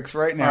Olympics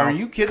right now. Are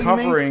you kidding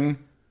me? Covering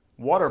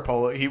water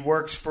polo. He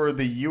works for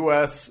the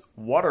U.S.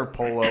 Water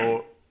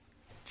Polo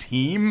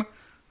Team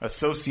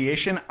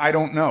Association. I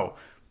don't know.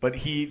 But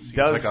he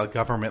does... like a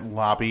government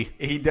lobby.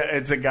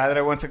 It's a guy that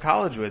I went to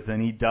college with,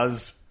 and he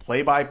does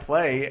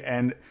play-by-play.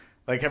 And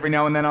like every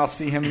now and then I'll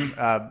see him...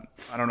 I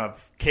don't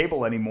have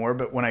cable anymore,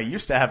 but when I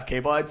used to have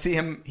cable, I'd see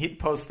him... He'd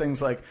post things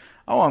like,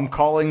 oh, I'm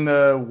calling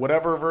the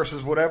whatever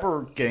versus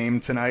whatever game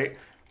tonight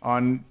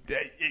on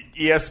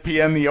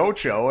ESPN The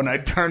Ocho, and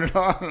I'd turn it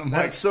on. And I'm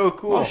That's so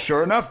cool. Well,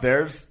 sure enough,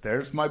 there's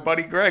my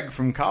buddy Greg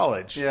from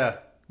college. Yeah.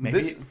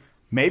 Maybe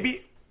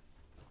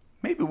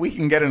we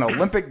can get an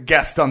Olympic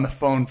guest on the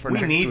phone for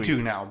next week. We need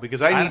to now,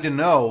 because I need to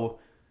know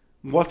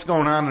what's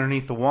going on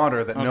underneath the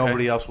water that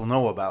nobody else will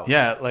know about.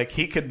 Yeah, like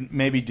he could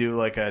maybe do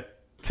like a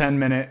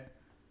 10-minute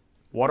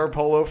water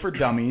polo for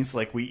dummies.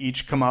 Like we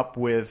each come up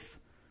with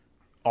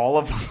all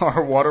of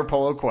our water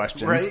polo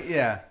questions. Right,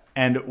 yeah.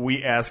 And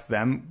we ask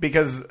them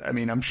because, I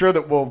mean, I'm sure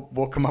that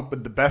we'll come up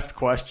with the best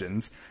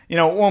questions. You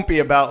know, it won't be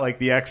about like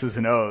the X's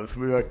and O's.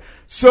 We'll be like,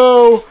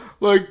 so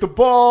like the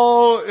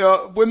ball,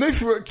 when they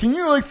throw, can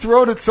you like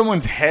throw it at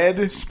someone's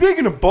head?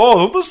 Speaking of ball,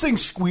 don't those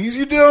things squeeze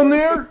you down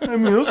there? I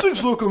mean, those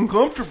things look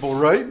uncomfortable,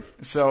 right?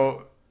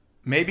 So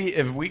maybe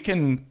if we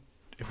can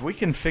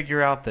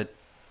figure out the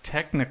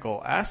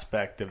technical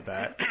aspect of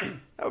that,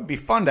 that would be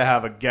fun to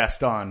have a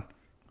guest on,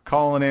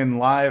 calling in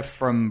live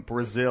from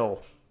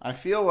Brazil. I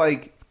feel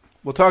like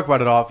we'll talk about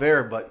it off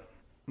air, but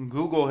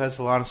Google has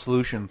a lot of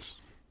solutions.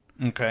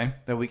 Okay.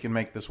 That we can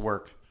make this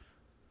work.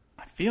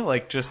 I feel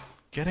like just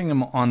getting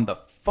them on the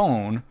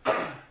phone,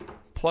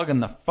 plugging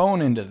the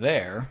phone into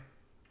there.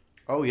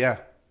 Oh, yeah.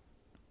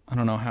 I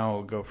don't know how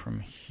it'll go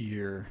from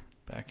here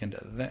back into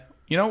that.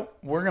 You know,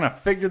 we're going to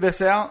figure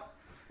this out.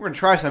 We're going to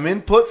try some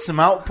inputs, some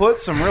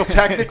outputs, some real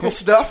technical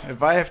stuff.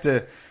 If I have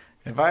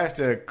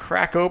to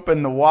crack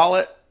open the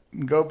wallet,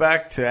 go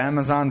back to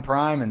Amazon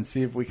Prime and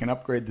see if we can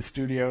upgrade the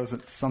studios.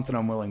 It's something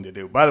I'm willing to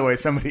do. By the way,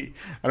 somebody,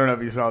 I don't know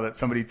if you saw that,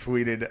 somebody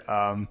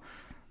tweeted,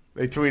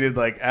 they tweeted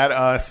like at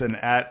us and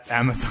at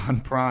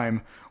Amazon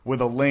Prime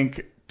with a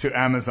link to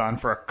Amazon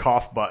for a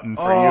cough button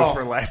for you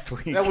for last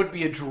week. That would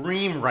be a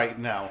dream right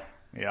now.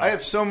 Yeah. I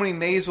have so many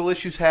nasal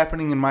issues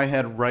happening in my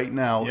head right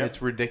now. Yep.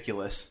 It's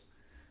ridiculous.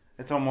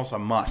 It's almost a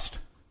must.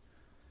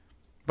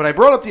 But I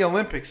brought up the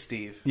Olympics,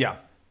 Steve. Yeah.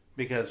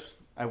 Because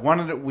I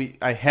wanted it.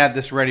 I had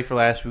this ready for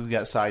last week. We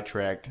got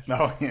sidetracked.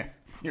 Oh, yeah.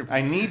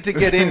 I need to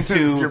get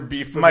into your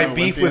beef with my an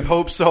beef Olympian. with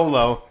Hope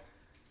Solo.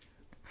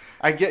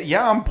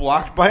 I'm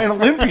blocked by an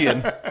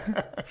Olympian.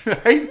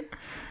 Right?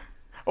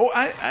 Oh,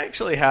 I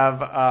actually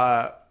have,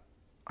 I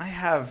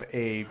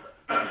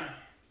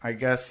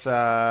guess,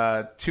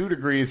 2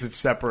 degrees of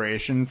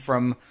separation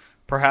from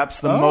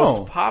perhaps the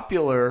most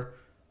popular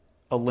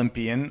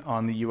Olympian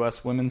on the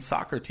U.S. women's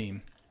soccer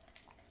team.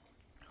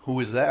 Who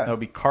is that? That would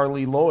be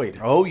Carly Lloyd.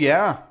 Oh,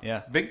 yeah.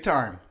 Yeah. Big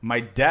time. My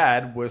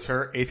dad was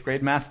her 8th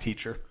grade math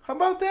teacher. How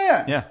about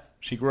that? Yeah.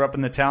 She grew up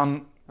in the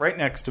town right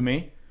next to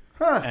me.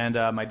 Huh. And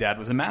my dad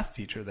was a math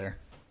teacher there.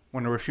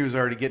 Wonder if she was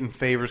already getting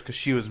favors because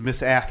she was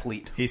Miss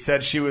Athlete. He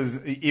said she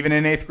was, even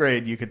in 8th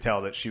grade, you could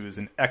tell that she was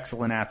an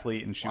excellent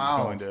athlete and she was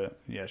going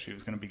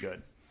to be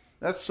good.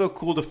 That's so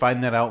cool to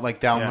find that out,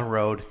 like, down the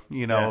road,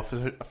 you know,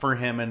 for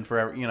him and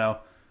for, you know.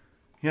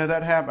 Yeah,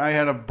 that happened. I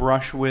had a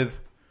brush with...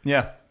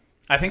 Yeah.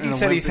 I think he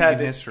said he's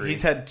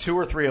had 2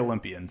 or 3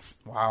 Olympians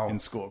in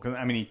school.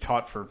 I mean, he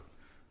taught for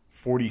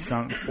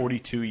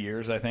 42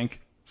 years, I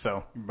think.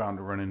 So you're bound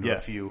to run into a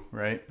few,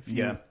 right? A few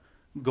yeah.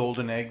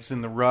 golden eggs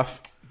in the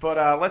rough.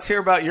 But let's hear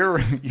about your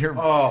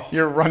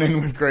run-in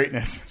with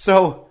greatness.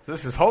 So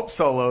this is Hope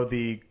Solo,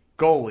 the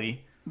goalie.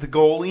 The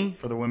goalie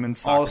for the women's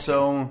soccer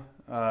team.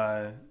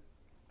 I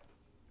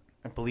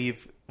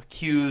believe,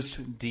 accused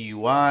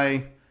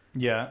DUI.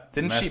 Yeah.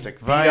 Didn't she beat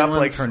violence. up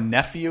like her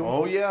nephew?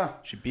 Oh, yeah.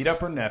 She beat up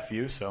her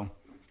nephew, so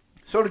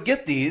to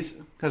get these,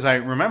 because I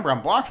remember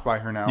I'm blocked by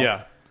her now.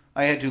 Yeah.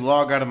 I had to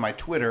log out of my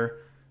Twitter,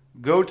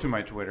 go to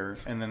my Twitter,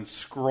 and then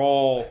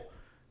scroll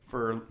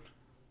for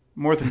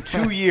more than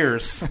 2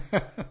 years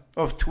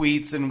of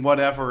tweets and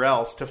whatever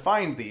else to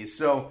find these.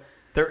 So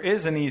there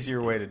is an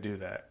easier way to do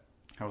that.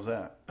 How's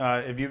that?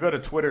 If you go to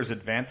Twitter's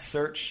advanced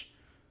search,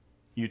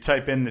 you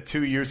type in the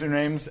 2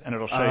 usernames, and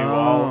it'll show you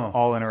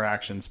all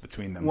interactions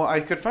between them. Well,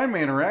 I could find my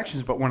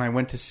interactions, but when I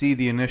went to see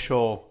the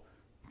initial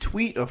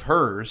tweet of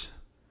hers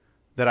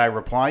that I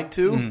replied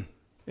to,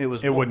 it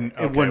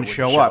wouldn't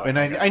show up. And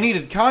I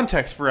needed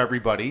context for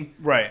everybody.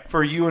 Right.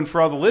 For you and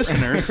for all the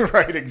listeners.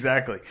 Right,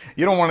 exactly.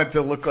 You don't want it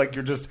to look like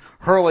you're just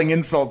hurling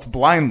insults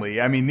blindly.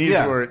 I mean,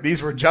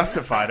 these were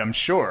justified, I'm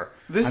sure.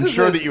 I'm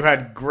sure that you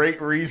had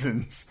great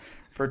reasons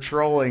for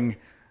trolling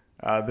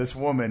this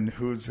woman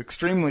who's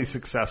extremely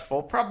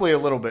successful, probably a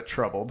little bit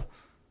troubled.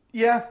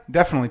 Yeah,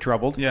 definitely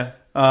troubled. Yeah.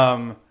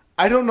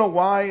 I don't know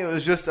why. It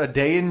was just a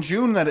day in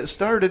June that it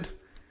started.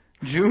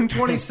 June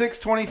 26,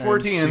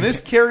 2014. and this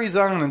carries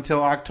on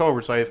until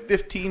October, so I have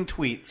 15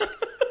 tweets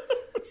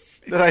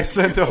that I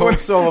sent to Hope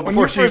Solo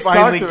before she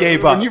finally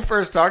gave up. When you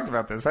first talked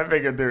about this, I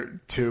figured there were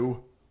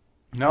 2.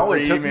 No,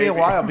 3, it took me a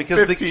while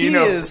because the key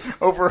is...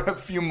 over a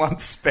few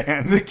months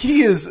span. The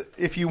key is,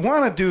 if you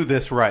want to do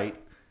this right,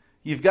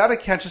 you've got to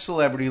catch a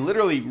celebrity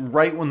literally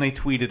right when they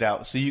tweet it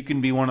out, so you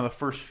can be one of the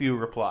first few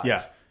replies.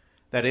 Yeah.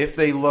 That if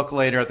they look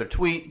later at their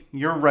tweet,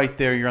 you're right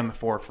there, you're on the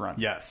forefront.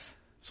 Yes.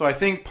 So I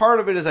think part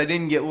of it is I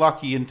didn't get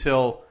lucky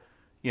until,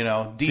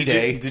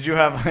 D-Day. Did you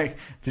have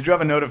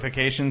a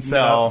notification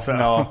set up?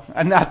 No,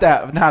 not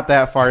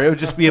that far. It would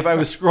just be if I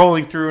was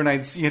scrolling through and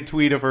I'd see a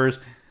tweet of hers,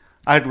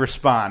 I'd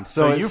respond.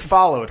 So you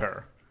followed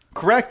her.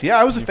 Correct. Yeah,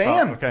 I was a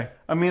fan. Okay.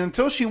 I mean,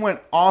 until she went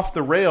off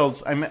the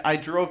rails, I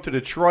drove to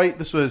Detroit.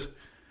 This was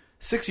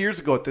 6 years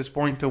ago at this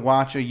point to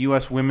watch a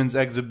U.S. women's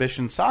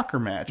exhibition soccer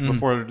match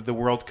before the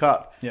World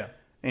Cup. Yeah.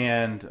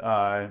 And,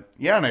 and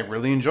I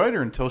really enjoyed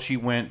her until she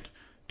went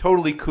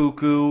totally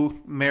cuckoo,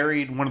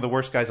 married one of the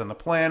worst guys on the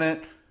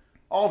planet,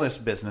 all this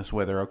business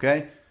with her,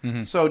 okay?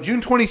 Mm-hmm. So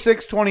June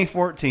 26,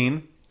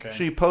 2014,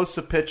 she posts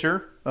a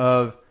picture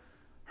of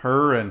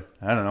her and,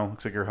 I don't know,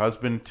 looks like her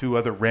husband, 2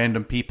 other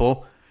random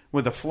people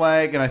with a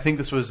flag, and I think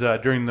this was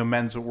during the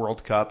Men's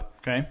World Cup.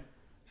 Okay.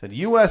 Said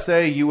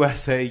USA,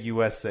 USA,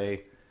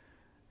 USA.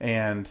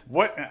 And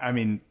what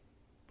a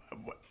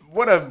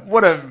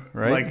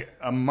right? like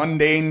a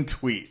mundane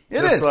tweet.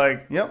 It Just is.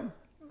 like, yep.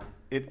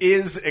 It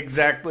is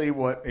exactly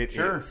what it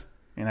is.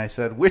 And I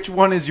said, which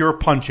one is your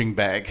punching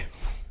bag?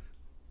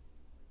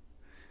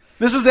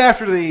 This was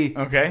after the,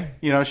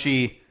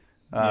 she,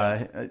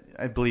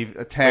 I believe,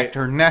 attacked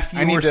her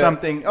nephew or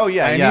something. Oh,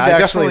 yeah, I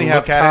definitely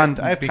have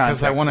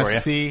because I want to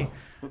see.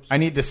 I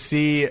need to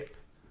see.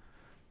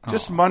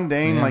 Just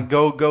mundane, like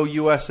go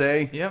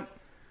USA. Yep.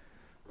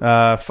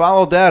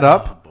 Followed that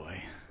up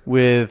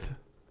with,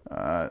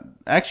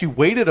 actually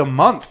waited a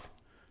month,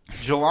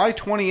 July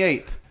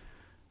 28th.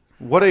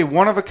 What a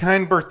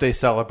one-of-a-kind birthday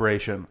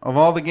celebration. Of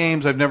all the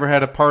games, I've never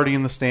had a party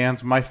in the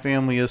stands. My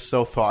family is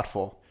so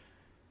thoughtful.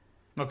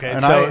 Okay,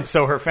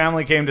 so her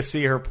family came to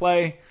see her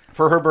play.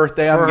 For her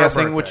birthday, I'm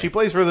guessing, which she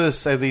plays for the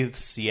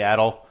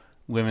Seattle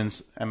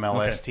women's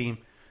MLS team.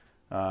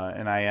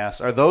 And I asked,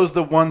 are those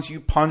the ones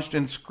you punched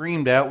and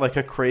screamed at like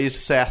a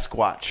crazed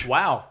Sasquatch?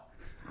 Wow.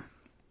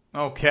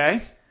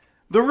 Okay.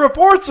 The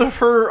reports of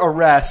her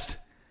arrest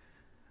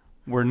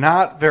were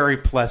not very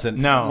pleasant.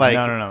 No,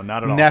 not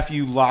at all.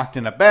 Nephew locked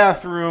in a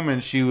bathroom,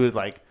 and she was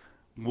like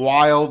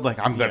wild, like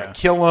I'm going to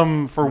kill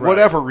him for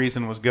whatever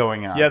reason was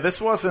going on. Yeah,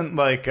 this wasn't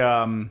like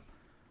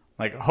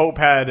Hope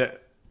had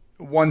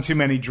one too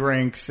many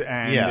drinks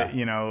and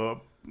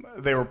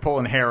they were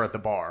pulling hair at the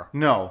bar.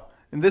 No,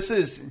 and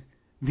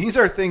these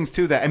are things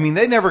too that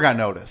they never got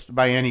noticed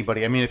by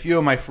anybody. A few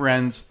of my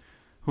friends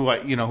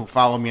who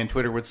follow me on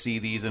Twitter would see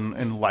these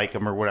and like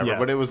them or whatever,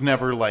 but it was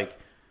never like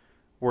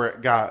where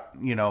it got,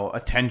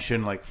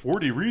 attention, like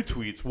 40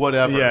 retweets,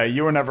 whatever. Yeah,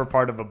 you were never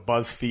part of a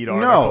BuzzFeed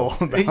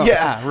article. No.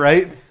 Yeah,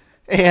 right?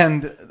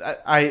 And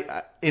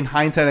I, in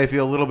hindsight, I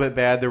feel a little bit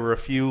bad. There were a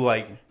few,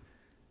 like,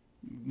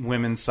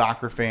 women's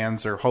soccer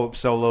fans or Hope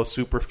Solo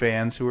super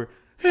fans who were,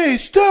 hey,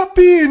 stop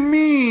being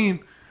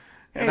mean.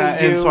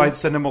 And so I'd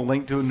send them a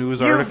link to a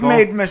news article. You've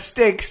made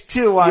mistakes,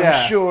 too,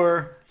 I'm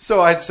sure. So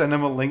I'd send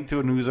them a link to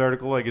a news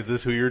article, like, is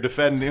this who you're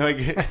defending?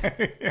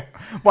 Like,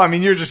 well,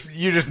 you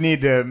just need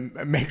to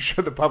make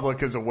sure the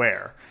public is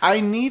aware. I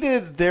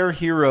needed their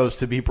heroes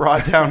to be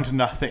brought down to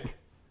nothing.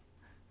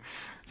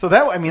 So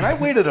that, I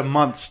waited a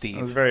month, Steve.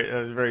 It was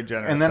very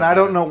generous. And then I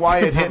don't know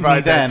why it hit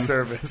me then.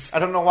 Service. I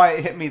don't know why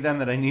it hit me then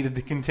that I needed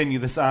to continue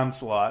this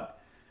onslaught.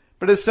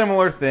 But a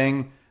similar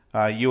thing.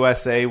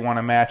 USA won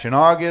a match in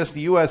August.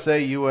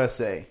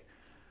 USA.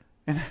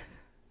 And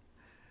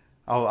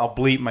I'll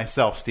bleep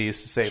myself, Steve,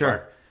 to say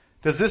sure.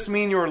 Does this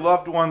mean your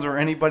loved ones or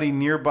anybody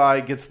nearby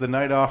gets the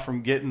night off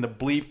from getting the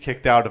bleep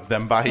kicked out of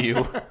them by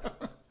you?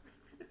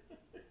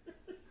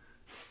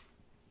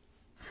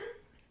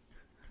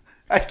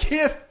 I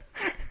can't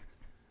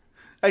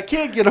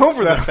get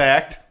over the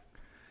fact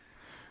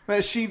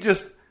that she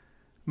just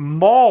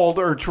mauled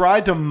or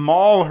tried to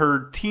maul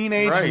her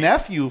teenage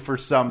nephew for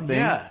something.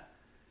 Yeah.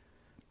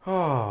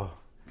 Oh.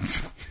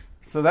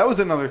 So that was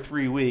another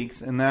 3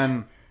 weeks. And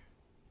then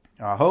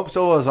Hope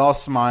Solo is all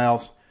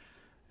smiles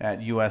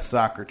at U.S.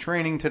 soccer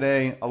training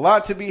today. A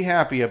lot to be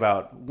happy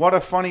about. What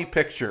a funny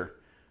picture.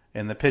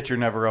 And the picture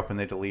never opened.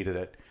 They deleted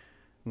it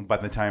by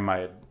the time I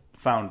had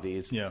found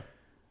these. Yeah.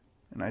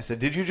 And I said,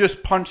 did you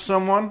just punch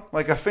someone?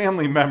 Like a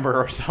family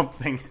member or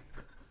something?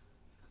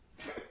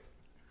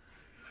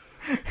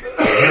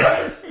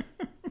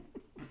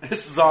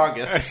 This is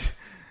August.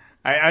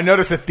 I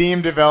notice a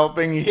theme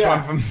developing.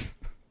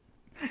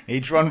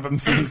 Each one of them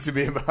seems to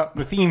be about...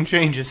 The theme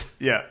changes.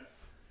 Yeah.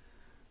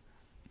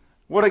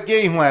 What a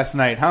game last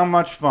night. How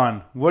much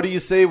fun. What do you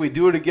say we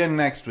do it again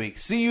next week?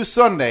 See you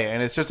Sunday.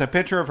 And it's just a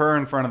picture of her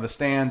in front of the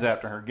stands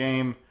after her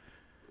game.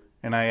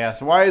 And I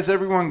asked, why is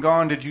everyone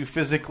gone? Did you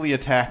physically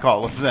attack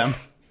all of them?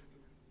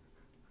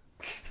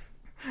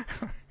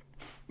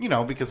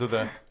 Because of the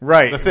thing.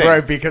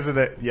 Right, because of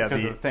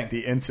the thing.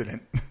 The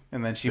incident.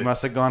 And then she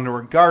must have gone to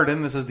her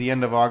garden. This is the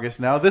end of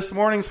August now. This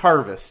morning's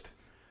harvest.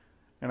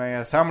 And I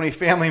asked, how many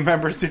family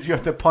members did you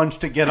have to punch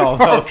to get all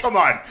those? Oh, come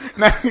on.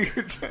 Now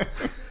you're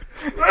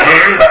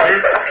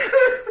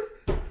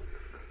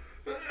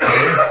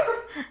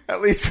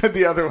at least with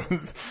the other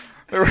ones,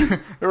 there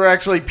were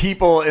actually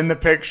people in the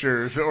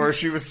pictures, or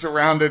she was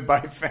surrounded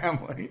by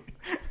family.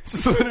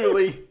 It's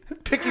literally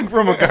picking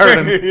from a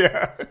garden.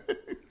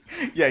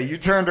 Yeah, you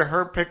turned to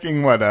her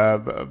picking what are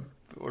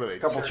they? A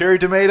couple cherry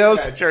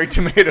tomatoes? Yeah, cherry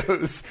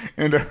tomatoes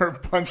into her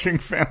punching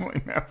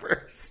family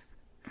members.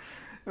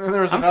 And then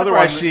there was I'm another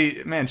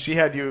surprised one. she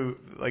had you,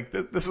 like,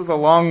 this was a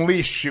long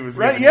leash she was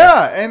getting.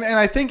 Yeah, and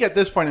I think at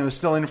this point it was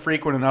still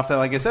infrequent enough that,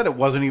 like I said, it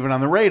wasn't even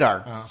on the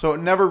radar. So it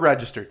never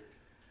registered.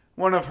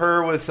 One of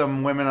her with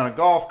some women on a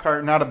golf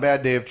cart, not a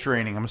bad day of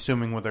training, I'm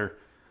assuming with her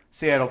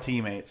Seattle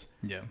teammates.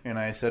 Yeah. And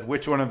I said,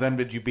 which one of them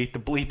did you beat the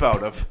bleep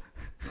out of?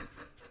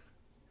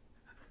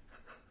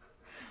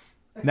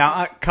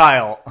 Now,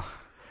 Kyle,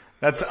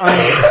 that's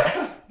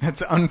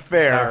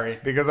unfair. Sorry.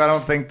 Because I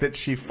don't think that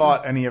she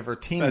fought any of her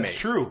teammates. That's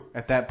true.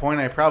 At that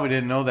point, I probably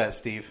didn't know that,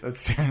 Steve.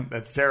 That's terrible.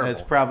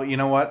 That's probably, you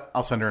know what?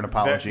 I'll send her an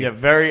apology. Yeah,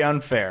 very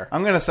unfair.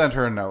 I'm going to send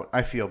her a note.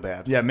 I feel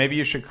bad. Yeah, maybe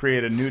you should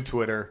create a new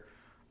Twitter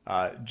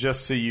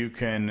just so you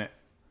can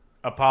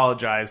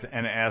apologize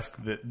and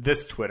ask that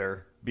this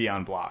Twitter be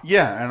unblocked.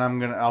 Yeah,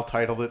 and I'll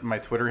title it, my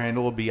Twitter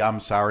handle will be I'm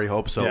Sorry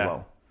Hope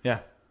Solo. Yeah.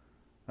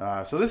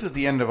 So this is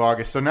the end of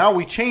August. So now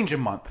we change a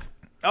month.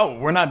 Oh,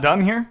 we're not done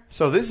here?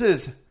 So this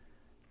is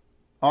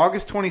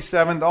August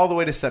 27th all the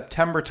way to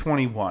September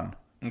 21.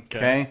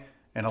 Okay?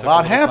 And a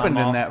lot happened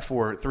in that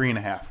for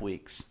 3.5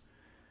 weeks.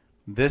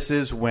 This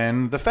is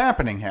when the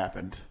fappening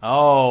happened.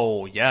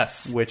 Oh,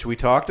 yes. Which we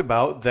talked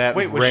about, that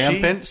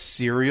rampant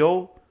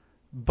serial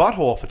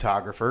butthole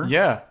photographer.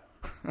 Yeah.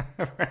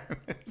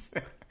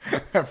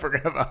 I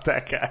forgot about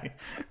that guy.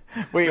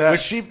 Wait,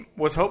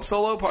 was Hope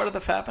Solo part of the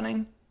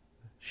fappening?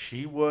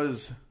 She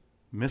was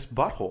Miss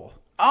Butthole.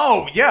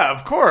 Oh, yeah,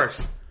 of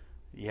course.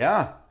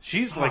 Yeah.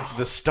 She's like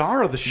the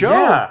star of the show.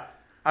 Yeah.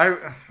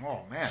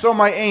 Oh, man. So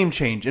my aim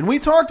changed. And we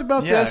talked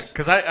about this. Yeah,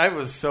 because I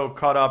was so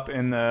caught up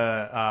in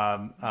the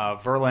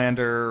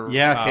Verlander.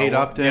 Yeah, Kate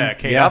Upton. Yeah,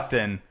 Kate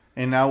Upton.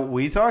 And now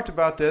we talked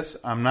about this.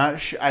 I'm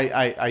not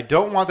I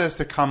don't want this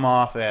to come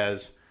off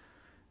as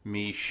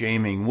me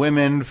shaming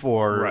women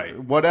for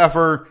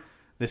whatever.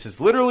 This is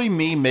literally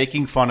me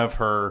making fun of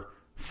her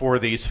for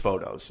these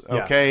photos.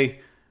 Okay? Yeah.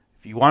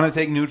 If you want to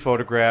take nude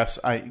photographs,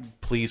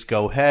 please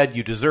go ahead.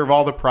 You deserve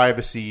all the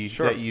privacy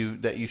that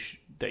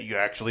you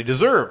actually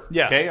deserve.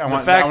 Yeah. Okay? I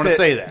want to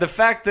say that. The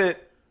fact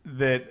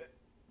that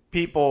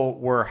people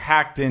were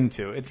hacked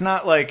into. It's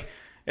not like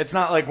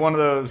one of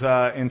those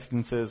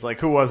instances like,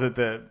 who was it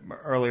that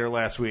earlier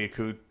last week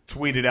who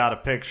tweeted out a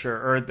picture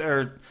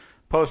or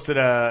posted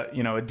a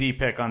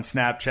D-pic on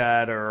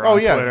Snapchat or on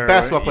Twitter.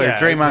 Basketball player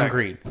Draymond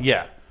Green.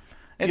 Yeah.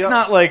 It's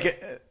not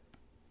like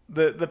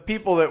the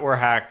people that were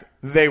hacked,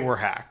 they were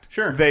hacked.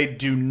 Sure. They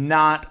do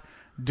not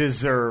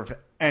deserve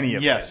any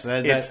of this.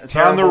 Yes, it's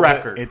on the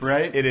record,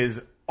 right? It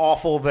is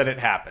awful that it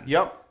happened.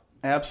 Yep,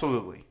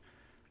 absolutely.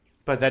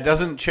 But that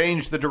doesn't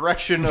change the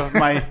direction of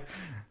my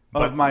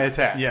my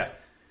attacks. Yeah.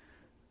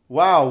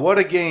 Wow, what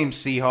a game,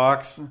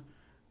 Seahawks.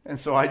 And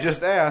so I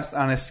just asked,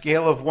 on a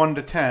scale of 1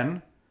 to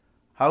 10,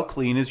 how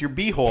clean is your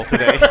beehole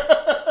today?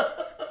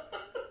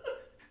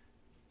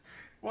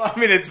 Well, I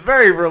mean, it's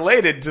very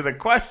related to the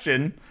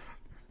question.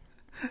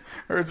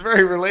 Or it's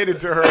very related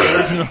to her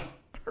original.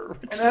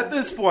 And at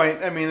this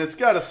point, I mean, it's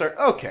got to start.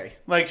 Okay,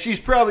 like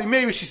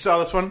maybe she saw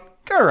this one.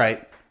 All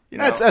right,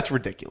 that's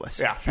ridiculous.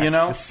 Yeah, that's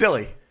just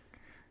silly.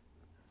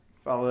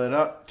 Follow that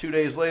up 2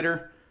 days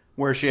later,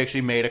 where she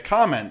actually made a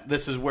comment.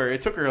 This is where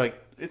it took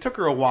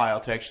her a while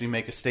to actually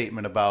make a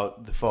statement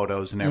about the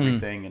photos and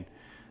everything,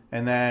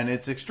 and then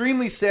it's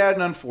extremely sad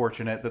and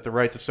unfortunate that the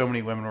rights of so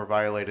many women were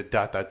violated. ...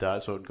 So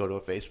it would go to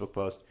a Facebook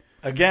post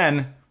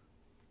again.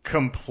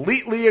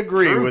 Completely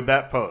agree with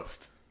that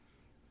post.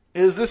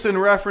 Is this in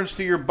reference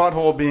to your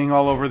butthole being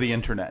all over the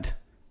internet?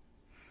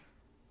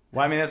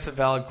 Well, I mean, that's a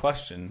valid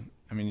question.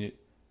 I mean,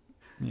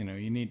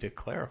 you need to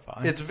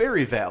clarify. It's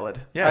very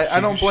valid. Yeah, I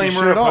don't blame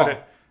her at all.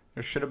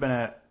 There should have been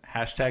a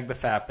hashtag the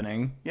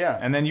fappening. Yeah.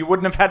 And then you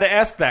wouldn't have had to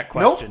ask that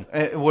question.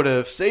 Nope. It would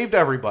have saved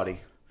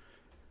everybody.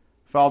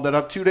 Followed that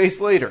up 2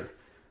 days later.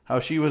 How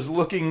she was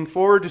looking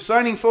forward to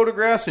signing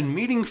photographs and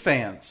meeting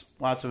fans.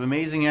 Lots of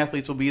amazing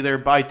athletes will be there.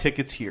 Buy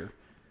tickets here.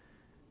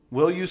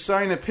 Will you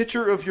sign a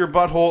picture of your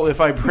butthole if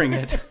I bring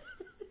it?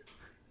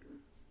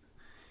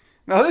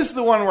 Now, this is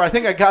the one where I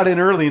think I got in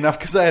early enough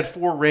because I had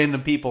 4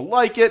 random people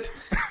like it.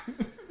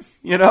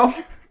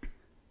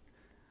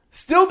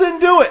 Still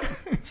didn't do it.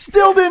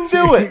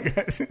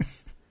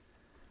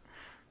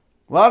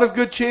 A lot of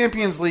good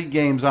Champions League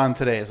games on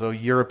today. So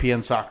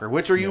European soccer.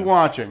 Which are you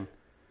watching?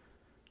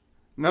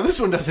 Now, this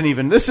one doesn't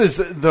even... This is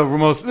one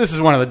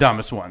of the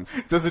dumbest ones.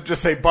 Does it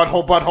just say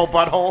butthole, butthole,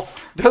 butthole?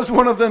 Does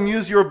one of them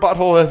use your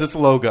butthole as its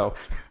logo?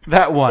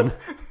 That one.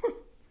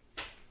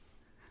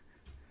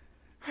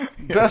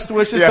 Best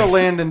wishes to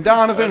Landon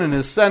Donovan and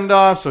his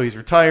send-off, so he's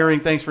retiring.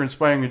 Thanks for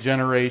inspiring a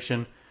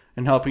generation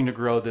and helping to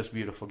grow this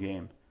beautiful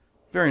game.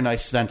 Very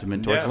nice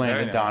sentiment towards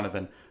Landon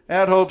Donovan.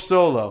 At Hope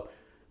Solo.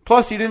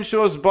 Plus, he didn't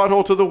show his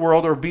butthole to the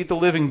world or beat the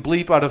living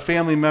bleep out of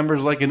family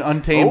members like an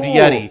untamed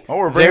Yeti.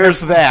 There's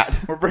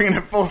that. We're bringing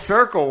it full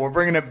circle. We're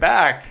bringing it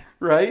back.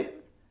 Right?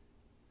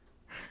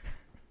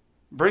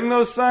 Bring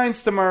those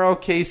signs tomorrow,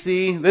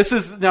 Casey. This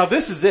is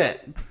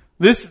it.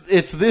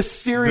 It's this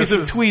series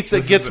of tweets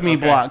that gets me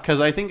blocked, because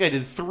I think I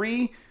did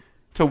 3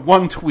 to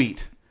 1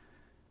 tweet.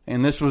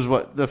 And this was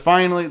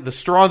the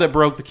straw that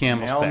broke the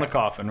camel's back. Nail in the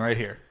coffin right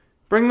here.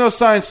 Bring those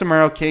signs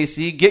tomorrow,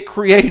 Casey. Get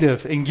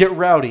creative and get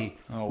rowdy.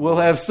 We'll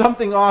have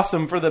something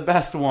awesome for the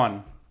best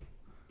one.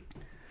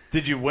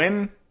 Did you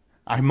win?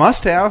 I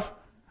must have.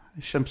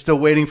 I'm still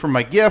waiting for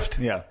my gift.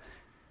 Yeah.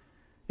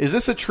 Is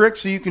this a trick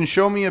so you can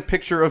show me a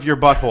picture of your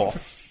butthole?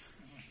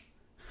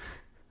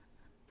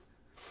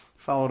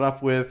 Followed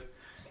up with,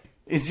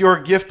 is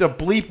your gift a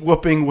bleep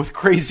whooping with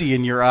crazy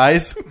in your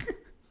eyes?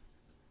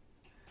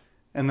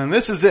 And then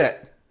this is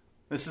it.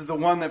 This is the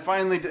one that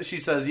finally, she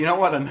says, you know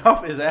what?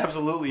 Enough is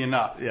absolutely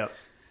enough. Yep.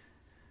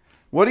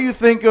 What do you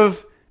think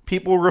of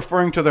people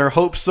referring to their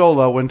Hope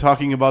Solo when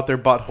talking about their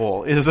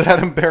butthole? Is that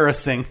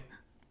embarrassing?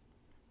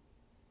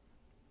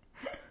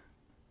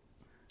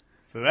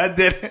 So that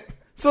did it.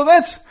 So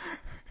that's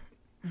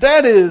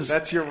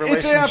your relationship.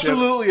 It's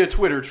absolutely a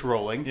Twitter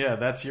trolling. Yeah,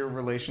 that's your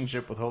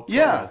relationship with Hope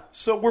Solo. Yeah,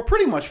 so we're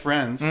pretty much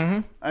friends.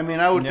 Mm-hmm. I mean,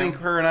 I would think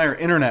her and I are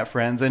internet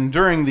friends. And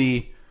during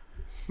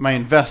my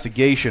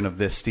investigation of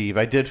this, Steve,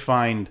 I did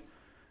find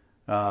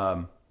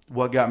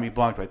What Got Me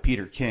Blocked by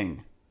Peter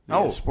King.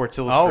 Sports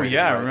Illustrated. Oh,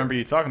 yeah, writer. I remember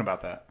you talking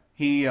about that.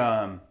 He,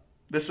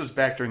 this was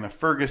back during the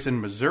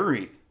Ferguson,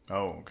 Missouri.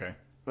 Oh, okay.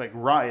 Like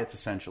riots,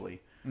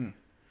 essentially.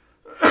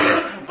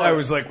 I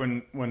was like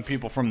when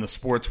people from the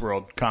sports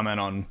world comment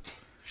on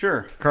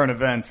current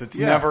events, it's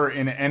never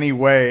in any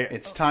way...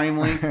 It's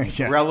timely, it's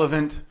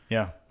relevant.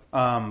 Yeah.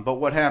 But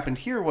what happened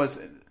here was,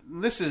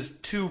 this is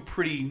two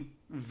pretty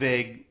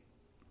vague...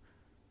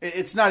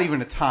 It's not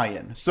even a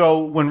tie-in.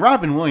 So when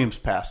Robin Williams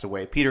passed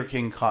away, Peter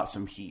King caught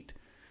some heat.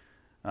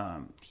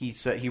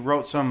 He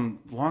wrote some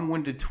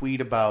long-winded tweet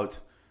about,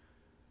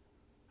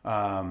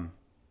 I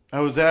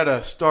was at a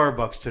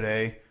Starbucks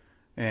today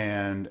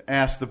and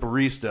asked the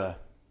barista,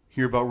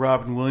 hear about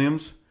Robin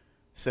Williams?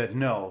 Said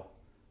no.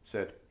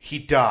 Said, he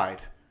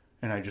died.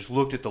 And I just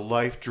looked at the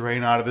life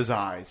drain out of his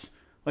eyes.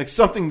 Like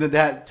something to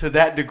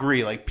that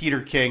degree, like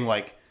Peter King,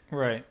 like...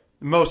 Right.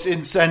 Most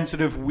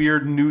insensitive,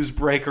 weird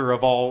newsbreaker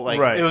of all.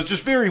 Like, It was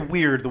just very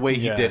weird the way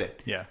he did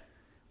it. Yeah.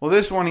 Well,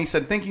 this one, he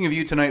said, thinking of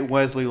you tonight,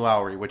 Wesley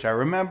Lowery, which I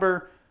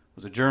remember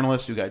was a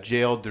journalist who got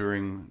jailed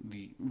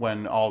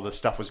when all the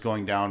stuff was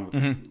going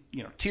down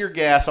with, tear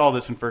gas, all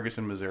this in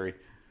Ferguson, Missouri.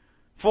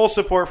 Full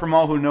support from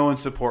all who know and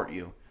support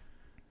you.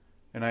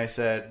 And I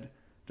said,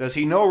 does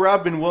he know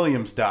Robin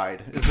Williams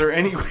died? Is there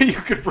any way you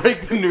could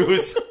break the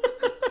news?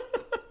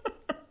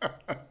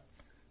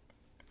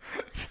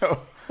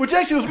 Which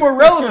actually was more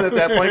relevant at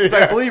that point, because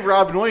I believe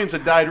Robin Williams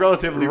had died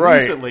relatively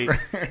recently.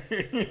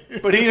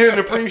 But he didn't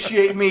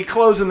appreciate me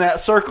closing that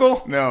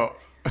circle. No.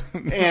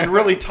 And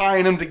really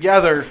tying them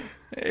together.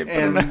 Hey,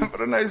 put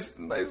a nice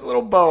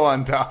little bow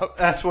on top.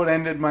 That's what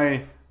ended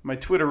my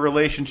Twitter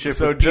relationship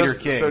with Peter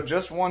King. So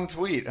just one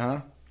tweet,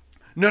 huh?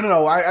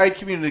 No. I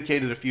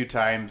communicated a few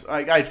times.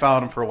 I'd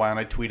followed him for a while, and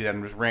I tweeted at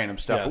him just random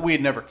stuff. But we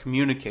had never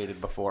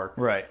communicated before.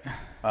 Right.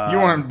 You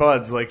weren't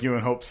buds like you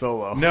and Hope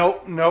Solo.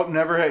 Nope.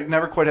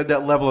 Never quite had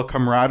that level of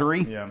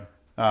camaraderie. Yeah.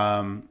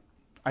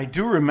 I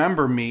do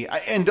remember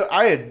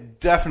I had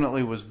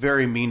definitely was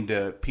very mean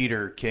to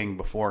Peter King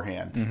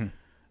beforehand.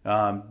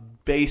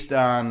 Based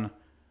on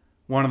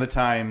one of the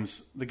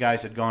times the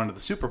guys had gone to the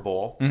Super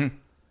Bowl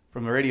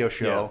from the radio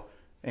show,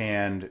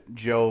 and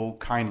Joe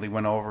kindly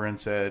went over and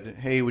said,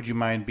 hey, would you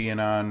mind being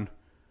on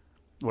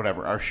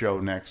whatever, our show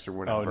next or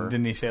whatever. Oh,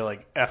 didn't he say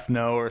like F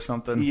no or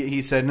something?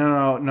 He said,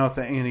 no,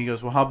 and he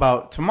goes, well, how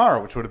about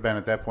tomorrow, which would have been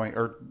at that point,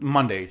 or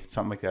Monday,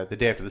 something like that, the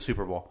day after the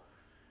Super Bowl.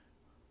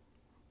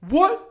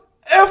 What?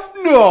 F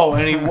no!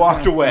 And he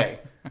walked away.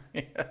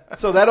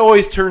 So that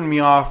always turned me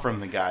off from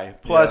the guy.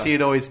 Plus,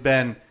 he'd always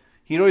been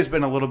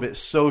a little bit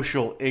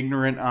social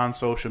ignorant on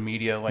social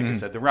media. Like I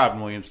said, the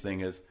Robin Williams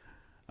thing is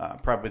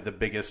probably the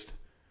biggest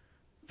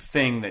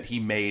thing that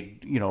he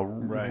made,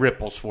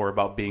 ripples for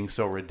about being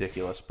so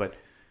ridiculous. But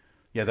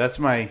yeah, that's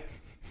my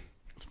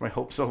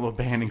Hope Solo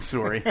banning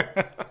story.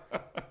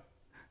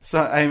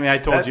 So I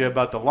told you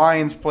about the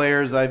Lions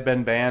players I've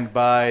been banned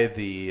by,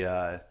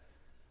 the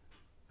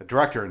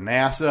director of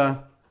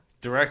NASA.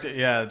 Director,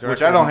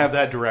 which I don't have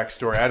that direct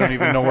story. I don't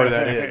even know where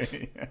that is.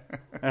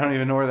 I don't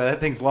even know where that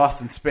thing's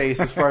lost in space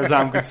as far as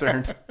I'm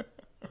concerned.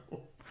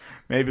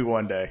 Maybe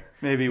one day.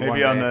 Maybe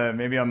on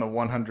the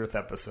 100th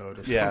episode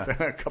or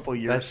something. A couple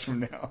years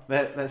from now.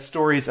 That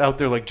story's out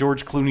there like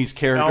George Clooney's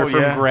character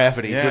from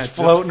Gravity, just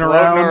floating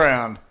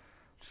around.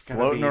 Just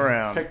floating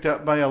around. Picked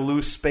up by a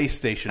loose space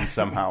station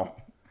somehow.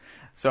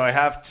 So I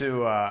have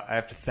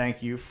to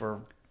thank you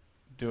for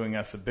doing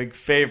us a big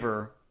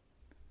favor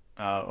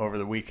over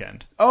the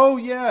weekend. Oh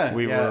yeah,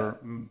 we were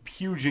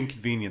huge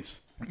inconvenience.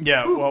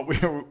 Yeah, well,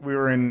 we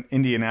were in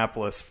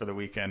Indianapolis for the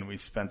weekend. We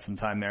spent some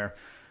time there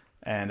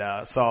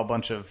and saw a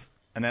bunch of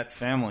Annette's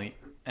family.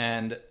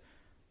 And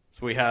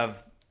so we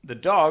have the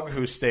dog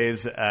who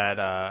stays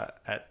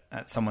at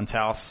someone's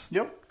house.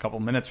 Yep, a couple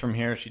minutes from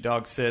here. She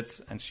dog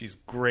sits, and she's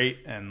great.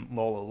 And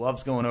Lola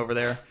loves going over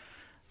there.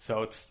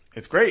 So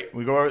it's great.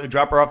 We go over,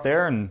 drop her off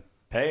there and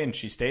pay, and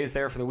she stays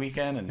there for the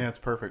weekend. And it's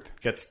perfect.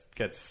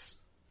 Gets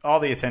all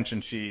the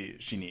attention she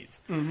needs.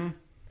 Mm-hmm.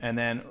 And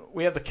then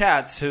we have the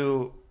cats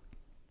who,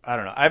 I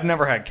don't know. I've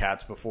never had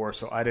cats before,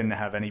 so I didn't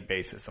have any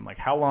basis. I'm like,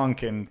 how long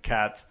can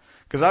cats...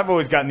 Because I've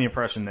always gotten the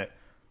impression that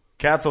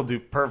cats will do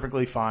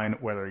perfectly fine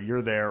whether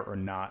you're there or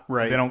not.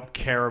 Right. They don't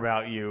care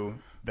about you.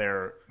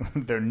 They're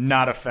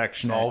not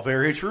affectionate. It's all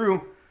very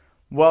true.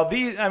 Well,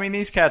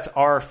 these cats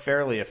are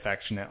fairly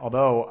affectionate,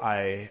 although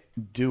I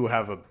do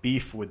have a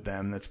beef with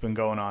them that's been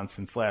going on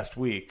since last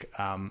week.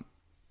 Turn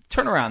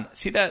around.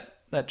 See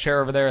that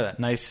chair over there? That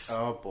nice...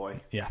 Oh,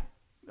 boy. Yeah.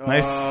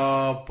 Nice.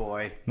 Oh,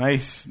 boy.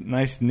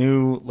 Nice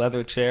new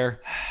leather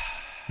chair.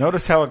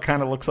 Notice how it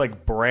kind of looks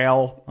like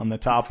Braille on the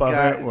top of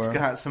it. It's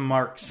got some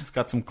marks. It's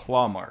got some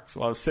claw marks.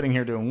 Well, I was sitting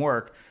here doing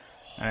work,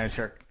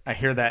 and I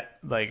hear that,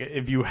 like,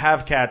 if you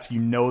have cats, you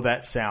know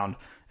that sound.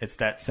 It's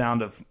that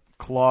sound of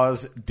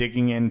claws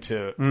digging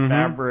into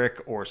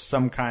fabric or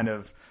some kind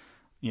of,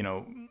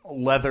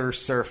 leather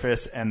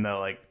surface, and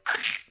the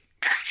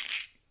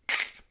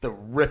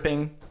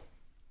ripping.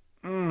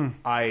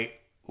 I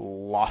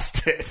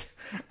lost it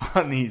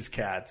on these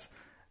cats.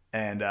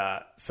 And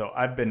so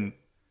I've been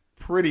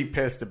pretty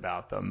pissed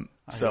about them.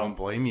 I don't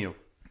blame you.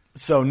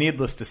 So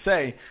needless to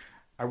say,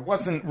 I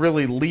wasn't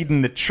really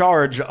leading the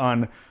charge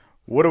on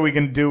what are we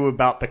going to do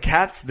about the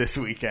cats this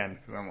weekend?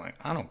 Because I'm like,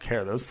 I don't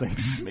care. Those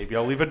things. Maybe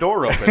I'll leave a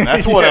door open.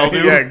 That's what I'll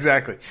do. Yeah,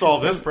 exactly.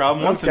 Solve this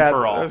problem once and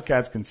for all. Those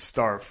cats can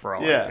starve for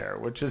all I care,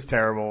 which is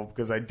terrible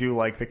because I do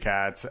like the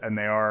cats, and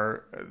they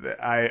are.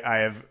 I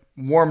have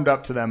warmed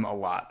up to them a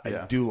lot.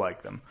 I do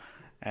like them,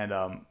 and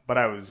but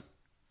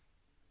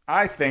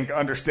I think,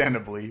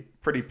 understandably,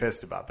 pretty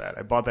pissed about that.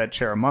 I bought that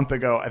chair a month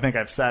ago. I think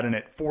I've sat in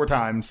it 4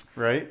 times.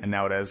 Right. And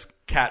now it has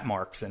cat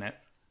marks in it.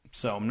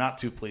 So I'm not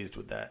too pleased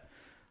with that.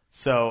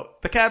 So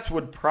the cats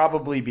would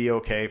probably be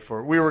okay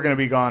we were going to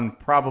be gone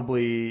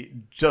probably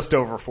just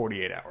over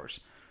 48 hours.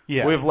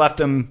 Yeah. We've left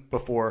them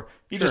before.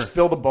 You just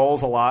fill the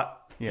bowls a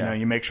lot. Yeah.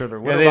 You make sure their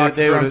litter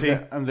boxes are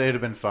empty. They'd have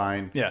been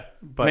fine. Yeah.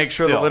 But make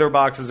sure the litter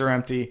boxes are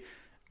empty.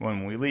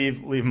 When we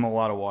leave them a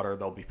lot of water,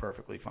 they'll be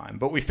perfectly fine.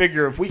 But we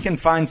figure if we can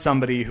find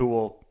somebody who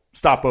will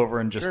stop over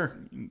and just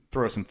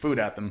throw some food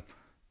at them,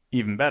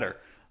 even better.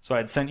 So I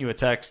had sent you a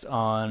text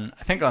on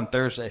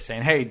Thursday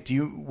saying, hey,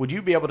 would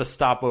you be able to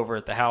stop over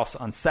at the house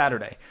on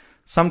Saturday,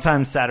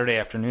 sometime Saturday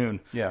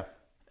afternoon? Yeah.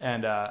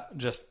 And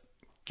just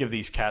give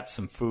these cats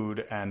some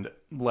food and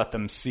let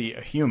them see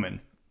a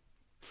human.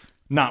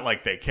 Not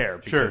like they care,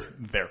 because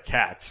they're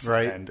cats.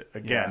 Right. And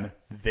again,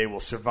 they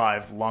will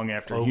survive long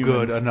after humans. Oh,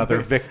 good,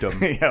 another victim.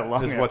 Yeah,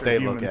 long is after what they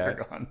humans look at.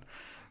 are gone.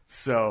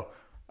 So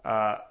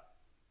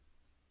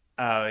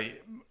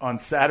on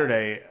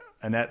Saturday,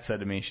 Annette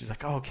said to me, she's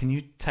like, oh, can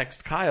you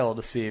text Kyle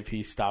to see if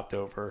he stopped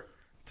over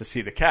to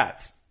see the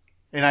cats?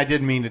 And I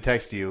did mean to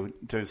text you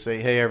to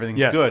say, hey,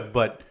 everything's good.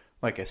 But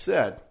like I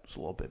said, it's a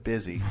little bit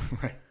busy.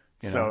 Right.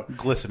 So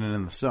glistening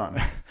in the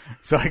sun.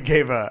 So I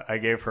gave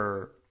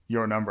her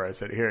your number. I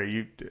said, here,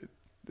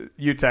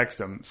 you text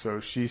him. So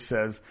she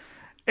says,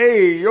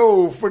 hey,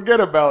 yo, forget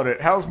about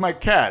it. How's my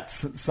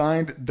cats?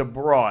 Signed,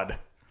 DeBroad.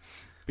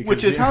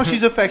 Which is how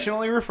she's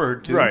affectionately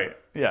referred to. Right.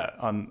 Yeah.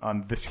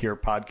 On this here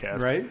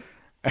podcast. Right.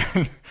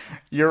 And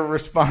your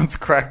response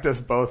cracked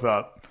us both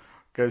up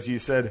because you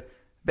said,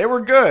 they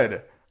were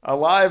good,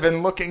 alive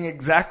and looking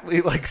exactly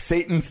like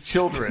Satan's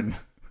children.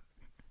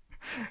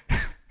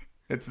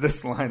 It's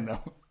this line,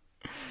 though.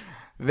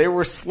 They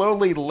were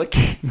slowly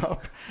licking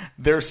up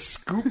their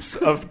scoops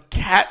of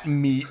cat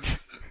meat,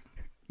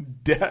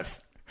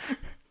 death,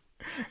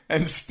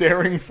 and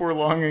staring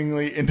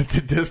forlongingly into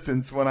the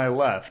distance when I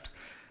left.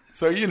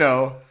 So,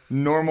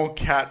 normal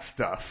cat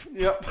stuff.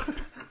 Yep.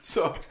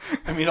 So,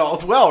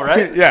 all's well,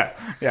 right?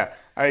 Yeah.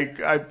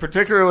 I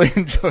particularly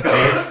enjoy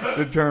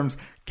the terms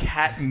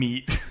cat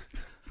meat.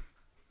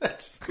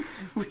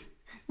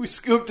 We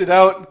scooped it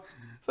out.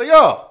 It's like,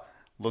 oh,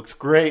 looks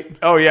great.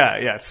 Oh, yeah.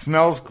 It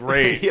smells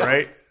great,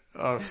 right?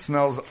 Oh, it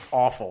smells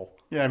awful.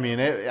 Yeah,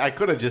 I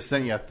could have just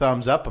sent you a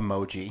thumbs up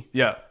emoji.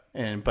 Yeah.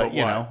 But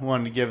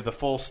wanted to give the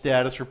full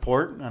status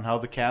report on how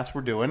the cats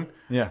were doing.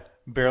 Yeah.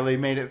 Barely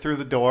made it through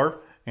the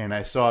door, and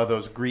I saw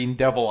those green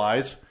devil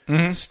eyes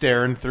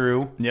staring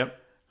through. Yep.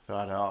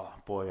 Thought, oh,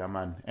 boy, I'm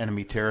on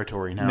enemy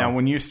territory now. Now,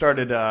 when you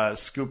started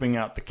scooping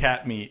out the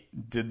cat meat,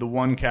 did the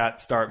one cat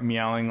start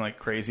meowing like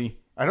crazy?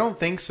 I don't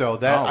think so.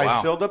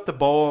 I filled up the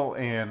bowl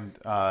and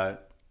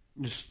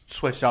just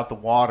switched out the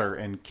water,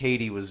 and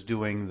Katie was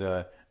doing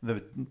the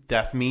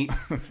death meat.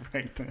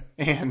 Right.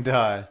 And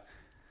I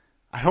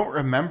don't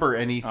remember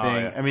anything.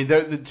 Oh,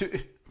 yeah.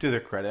 To their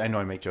credit, I know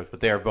I make jokes, but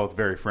they are both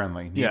very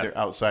friendly. Neither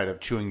outside of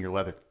chewing your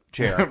leather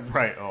chair.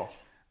 Right. Oh.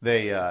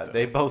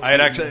 They both. I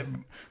had actually,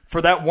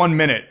 for that 1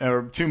 minute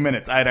or 2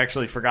 minutes, I had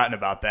actually forgotten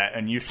about that,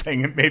 and you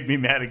saying it made me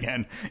mad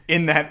again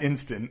in that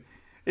instant.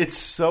 It's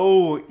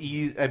so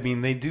easy.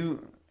 They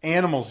do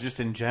animals just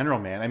in general,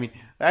 man.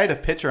 I had a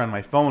picture on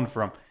my phone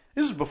from.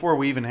 This was before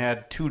we even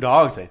had 2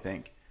 dogs, I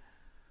think.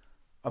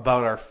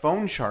 About our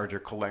phone charger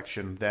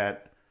collection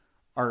that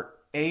our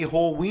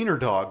a-hole wiener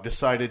dog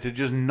decided to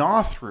just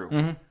gnaw through.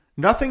 Mm-hmm.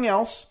 Nothing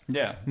else.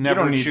 Yeah.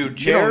 Never chewed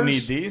chairs. You don't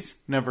need these.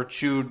 Never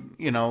chewed,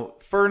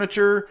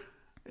 furniture,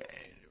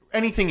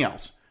 anything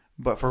else.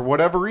 But for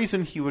whatever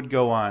reason, he would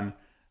go on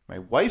my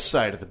wife's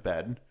side of the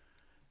bed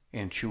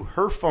and chew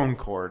her phone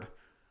cord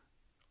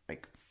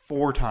like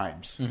 4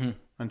 times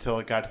until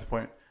it got to the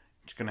point,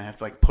 I'm just going to have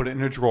to put it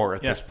in a drawer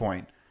at this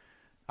point.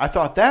 I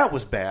thought that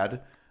was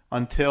bad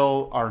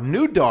until our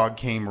new dog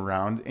came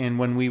around, and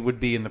when we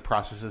would be in the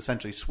process of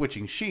essentially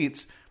switching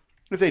sheets,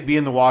 if they'd be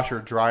in the washer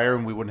or dryer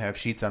and we wouldn't have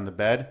sheets on the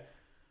bed,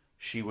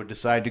 she would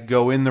decide to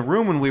go in the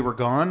room when we were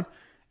gone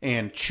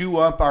and chew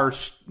up our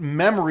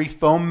memory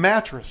foam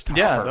mattress topper.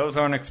 Yeah, those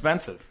aren't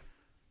expensive.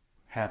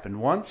 Happened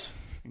once.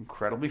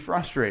 Incredibly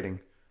frustrating.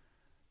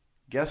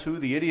 Guess who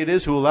the idiot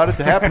is who allowed it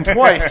to happen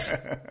twice?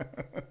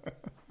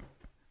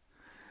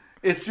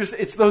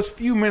 It's those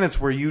few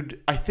minutes where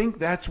I think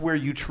that's where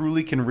you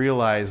truly can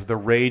realize the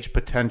rage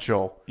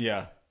potential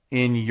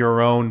in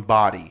your own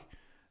body.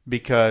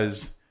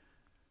 Because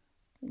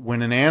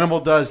when an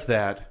animal does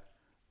that,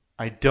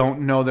 I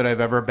don't know that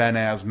I've ever been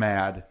as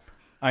mad.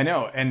 I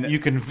know. And you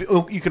can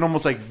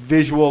almost like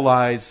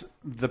visualize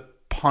the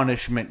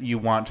punishment you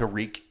want to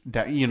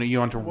you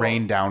want to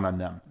rain down on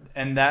them.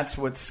 And that's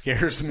what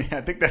scares me.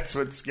 I think that's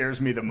what scares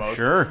me the most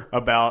Sure.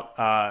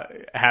 about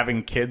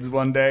having kids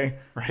one day.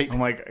 Right. I'm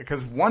like,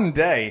 because one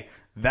day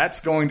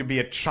that's going to be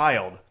a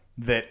child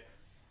that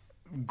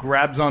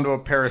grabs onto a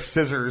pair of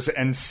scissors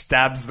and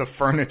stabs the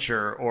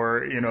furniture,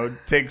 or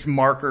takes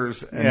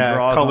markers and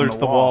draws colors on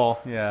the wall.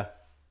 Yeah.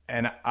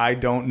 And I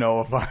don't know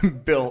if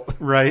I'm built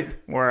right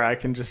where I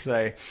can just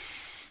say,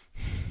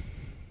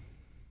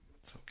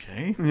 "It's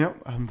okay. Yep,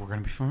 we're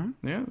gonna be fine.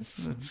 Yeah,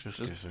 it's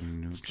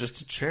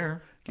just a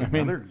chair."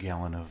 Another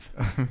gallon of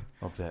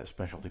that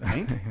specialty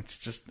paint. It's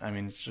just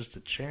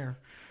a chair.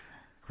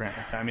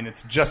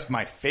 It's just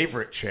my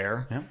favorite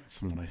chair. Yeah,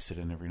 something I sit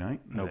in every night.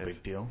 No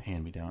big deal.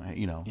 Hand me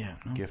down,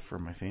 gift for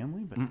my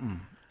family. But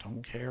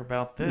don't care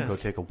about this. Go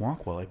take a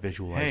walk while I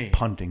visualize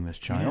punting this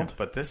child. Yeah,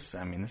 but this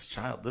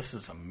child, this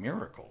is a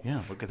miracle.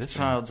 Yeah, look at this. This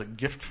child's a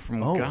gift from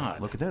God.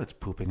 Look at that! It's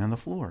pooping on the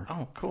floor.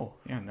 Oh, cool.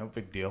 Yeah, no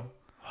big deal.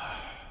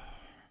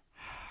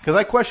 Because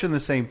I question the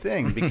same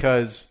thing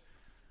because.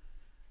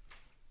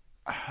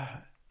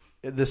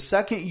 The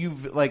second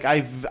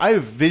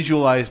I've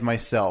visualized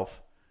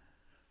myself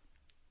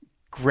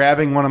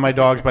grabbing one of my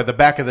dogs by the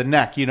back of the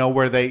neck,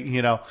 where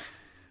they,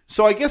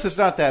 so I guess it's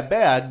not that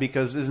bad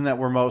because isn't that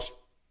where most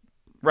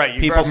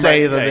people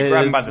say that you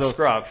grab them by the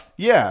scruff?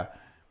 Yeah,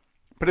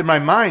 but in my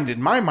mind,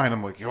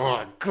 I'm like,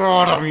 oh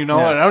God, I don't even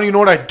know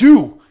what I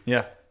do.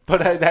 Yeah,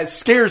 but that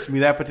scares me.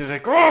 That particular,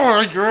 like,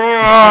 oh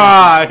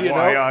God,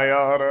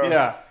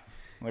 yeah.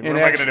 Like, what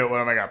am I going to do?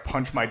 What am I going to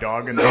punch my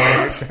dog in the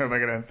face? Or am I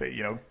going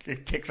to,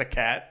 kick the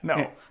cat? No,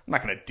 I'm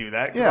not going to do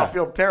that because I'll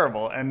feel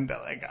terrible, and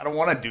I don't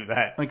want to do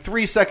that. Like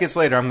 3 seconds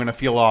later, I'm going to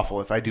feel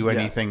awful if I do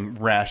anything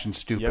rash and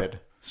stupid.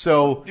 Yep.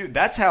 So, dude,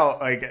 that's how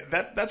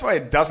that's why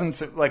it doesn't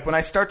when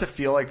I start to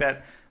feel like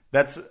that.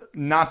 That's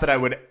not that I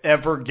would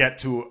ever get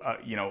to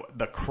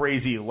the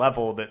crazy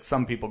level that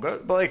some people go,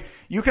 but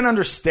you can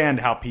understand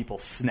how people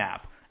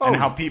snap and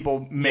how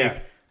people make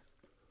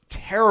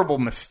terrible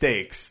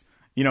mistakes.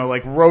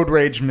 Road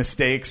rage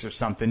mistakes or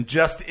something,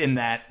 just in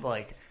that,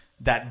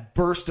 that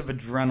burst of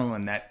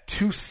adrenaline, that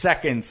 2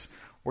 seconds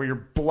where your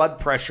blood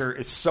pressure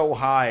is so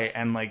high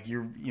and,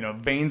 your,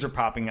 veins are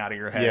popping out of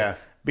your head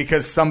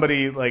because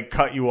somebody,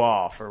 cut you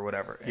off or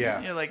whatever.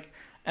 And you're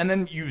and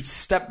then you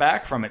step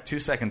back from it 2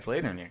 seconds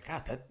later and you're like,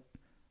 God,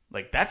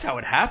 that's how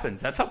it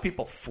happens. That's how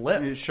people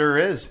flip. It sure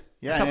is.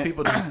 Yeah. That's how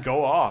people just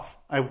go off.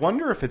 I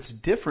wonder if it's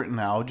different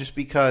now just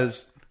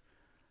because,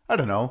 I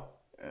don't know.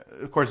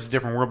 Of course, it's a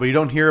different world, but you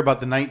don't hear about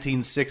the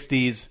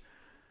 1960s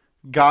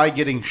guy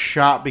getting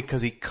shot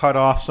because he cut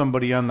off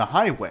somebody on the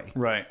highway.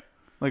 Right.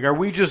 Are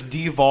we just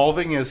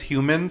devolving as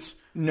humans?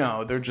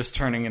 No, they're just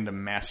turning into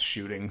mass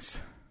shootings.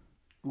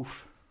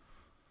 Oof.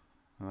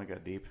 Well, that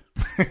got deep.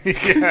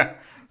 Yeah.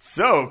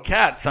 So,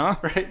 cats, huh?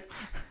 Right.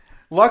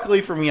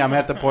 Luckily for me, I'm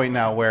at the point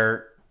now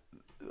where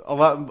a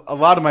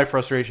lot of my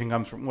frustration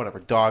comes from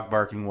dog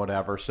barking,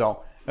 whatever.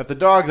 So, if the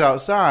dog's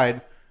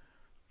outside,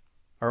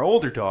 our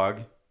older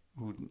dog...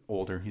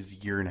 he's a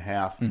year and a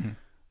half,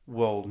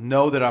 will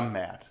know that I'm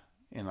mad.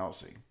 And I'll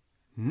say,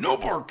 no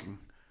barking.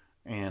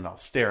 And I'll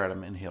stare at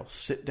him, and he'll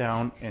sit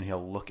down, and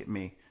he'll look at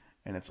me.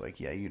 And it's like,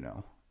 yeah, you're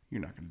not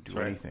going to do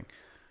anything.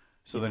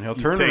 So then he'll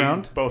turn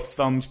around. Both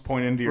thumbs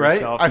point into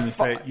yourself, and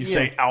you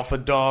say alpha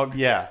dog.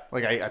 Yeah.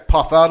 I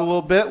puff out a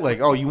little bit,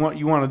 oh, you want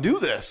to do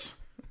this?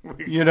 We're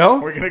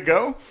going to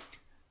go?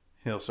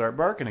 He'll start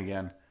barking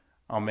again.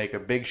 I'll make a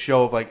big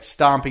show of,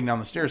 stomping down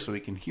the stairs so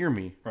he can hear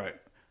me. Right.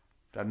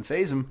 Doesn't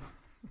faze him.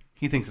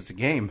 He thinks it's a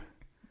game.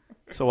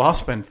 So I'll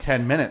spend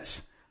 10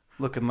 minutes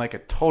looking like a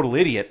total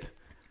idiot.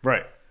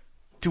 Right.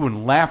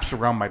 Doing laps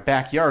around my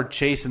backyard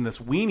chasing this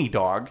weenie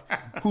dog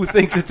who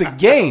thinks it's a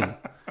game.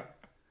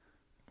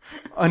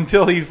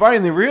 Until he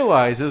finally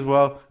realizes,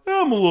 well,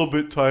 I'm a little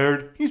bit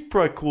tired. He's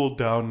probably cooled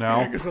down now.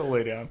 Yeah, I guess I'll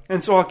lay down.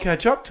 And so I'll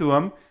catch up to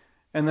him.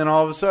 And then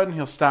all of a sudden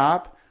he'll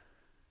stop.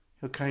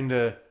 He'll kind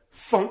of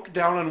thunk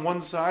down on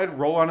one side,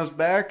 roll on his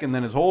back, and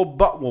then his whole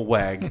butt will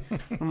wag.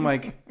 I'm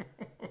like,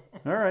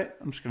 all right,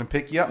 I'm just going to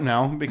pick you up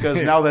now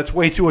because now that's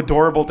way too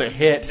adorable to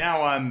hit.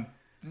 Now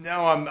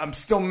I'm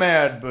still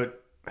mad,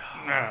 but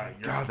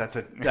God,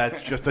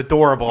 that's just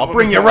adorable. I'll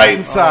bring you right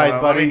inside,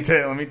 buddy.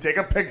 Let me take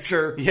a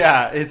picture.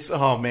 Yeah, it's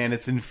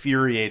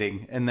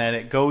infuriating, and then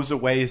it goes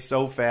away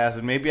so fast,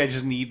 and maybe I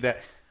just need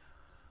that.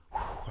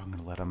 I'm going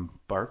to let him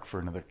bark for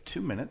another 2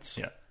 minutes.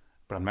 Yeah,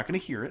 but I'm not going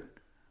to hear it.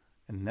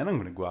 And then I'm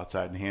going to go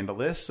outside and handle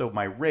this so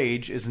my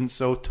rage isn't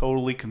so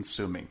totally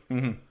consuming.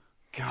 Mm-hmm.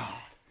 God.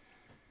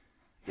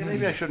 Yeah,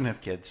 maybe I shouldn't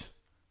have kids.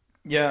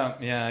 Yeah.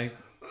 Get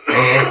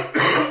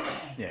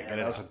it.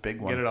 That was a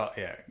big one. Get it all.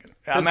 Yeah.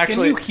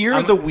 Can you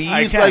hear the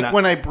wheeze like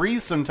when I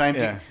breathe sometimes?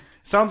 Yeah. It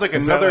sounds like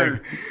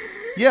another...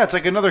 Yeah, it's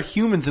like another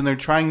human's in there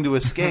trying to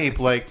escape.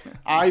 Like,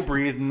 I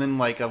breathe, and then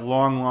like a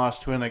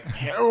long-lost twin, like,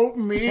 help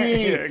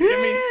me. Yeah,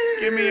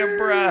 give me a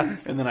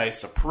breath. And then I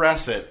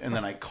suppress it, and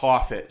then I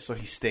cough it so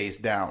he stays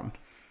down.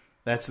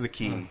 That's the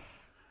key.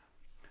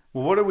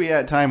 Well, what are we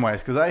at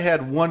time-wise? Because I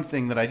had one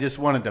thing that I just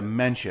wanted to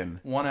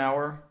mention. 1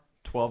 hour,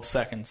 12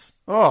 seconds.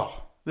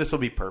 Oh, this will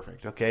be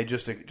perfect, okay?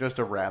 Just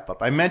a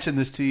wrap-up. I mentioned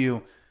this to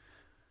you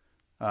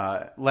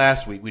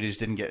last week. We just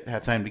didn't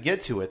have time to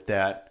get to it,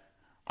 that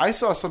I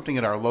saw something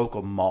at our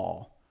local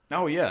mall.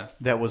 Oh, yeah.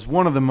 That was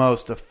one of the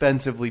most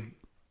offensively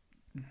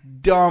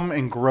dumb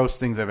and gross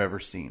things I've ever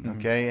seen,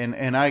 okay?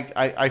 And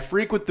I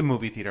frequent the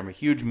movie theater. I'm a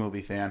huge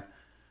movie fan.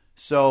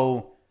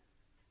 So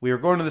we were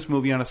going to this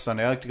movie on a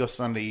Sunday. I like to go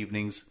Sunday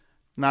evenings.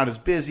 Not as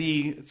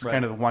busy. It's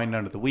kind of the wind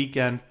down of the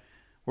weekend.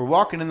 We're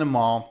walking in the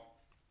mall,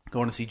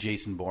 going to see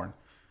Jason Bourne.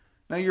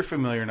 Now, you're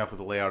familiar enough with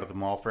the layout of the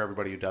mall. For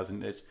everybody who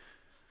doesn't,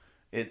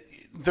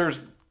 there's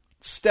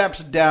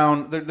steps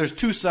down. There's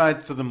two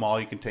sides to the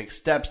mall. You can take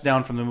steps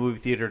down from the movie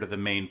theater to the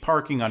main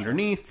parking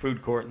underneath.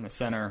 Food court in the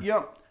center.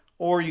 Yep.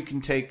 Or you can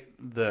take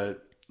the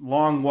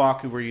long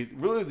walk where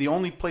really the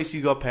only place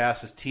you go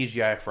past is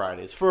TGI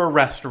Fridays for a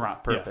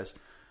restaurant purpose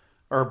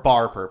or a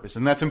bar purpose.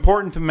 And that's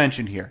important to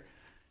mention here.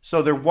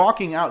 So they're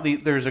walking out.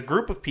 There's a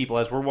group of people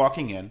as we're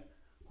walking in.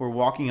 We're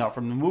walking out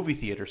from the movie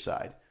theater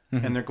side,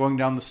 and they're going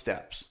down the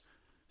steps.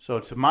 So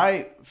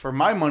for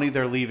my money,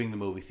 they're leaving the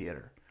movie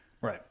theater.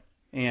 Right.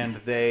 And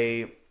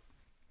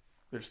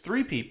there's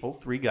three people,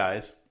 three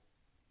guys,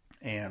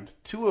 and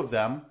two of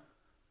them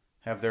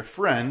have their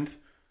friend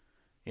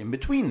in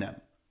between them,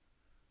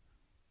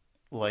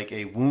 like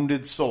a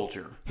wounded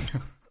soldier.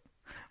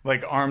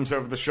 Like arms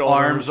over the shoulders?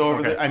 Arms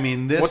over the... I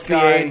mean, this What's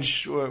guy... the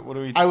age? What do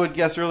we... I would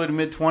guess early to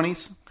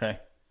mid-20s. Okay.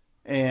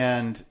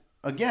 And,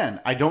 again,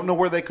 I don't know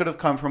where they could have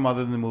come from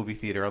other than the movie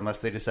theater unless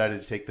they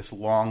decided to take this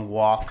long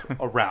walk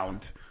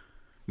around.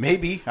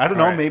 Maybe. I don't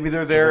know. Right. Maybe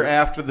they're there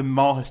after the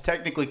mall has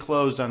technically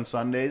closed on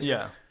Sundays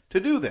to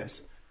do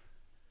this.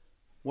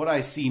 What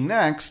I see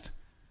next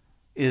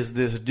is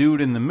this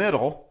dude in the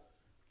middle,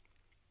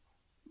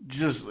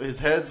 just his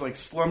head's like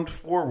slumped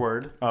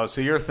forward. Oh, so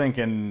you're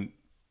thinking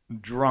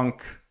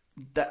drunk.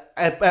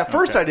 At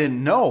first I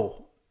didn't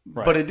know,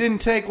 but it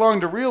didn't take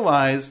long to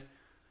realize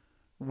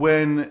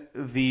when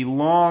the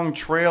long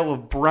trail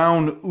of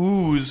brown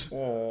ooze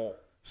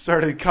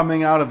started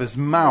coming out of his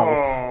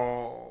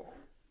mouth.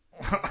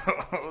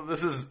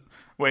 This is...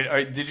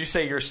 Wait, did you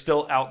say you're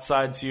still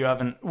outside so you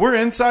haven't... We're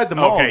inside the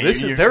mall.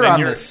 Okay, they're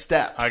on the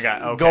steps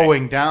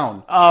going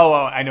down. Oh,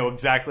 I know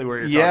exactly where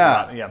you're talking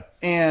about. Yeah.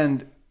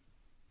 And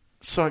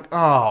so like,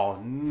 oh,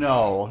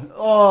 no.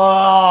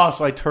 Oh,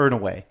 so I turn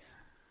away.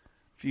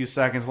 A few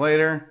seconds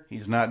later,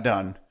 he's not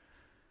done.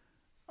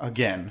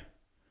 Again.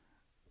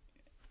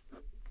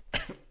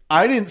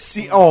 I didn't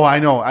see... Oh, I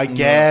know. I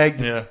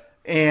gagged. Yeah.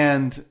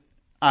 And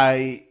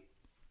I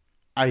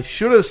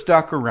should have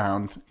stuck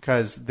around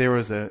because there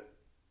was a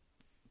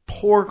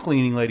poor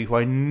cleaning lady who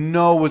I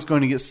know was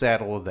going to get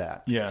saddled with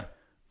that. Yeah.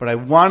 But I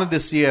wanted to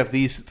see if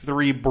these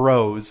three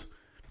bros,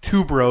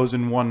 two bros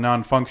and one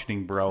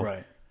non-functioning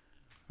bro,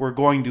 were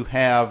going to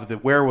have the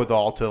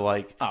wherewithal to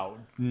like... Oh,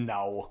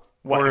 no.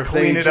 What, or if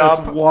clean they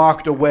just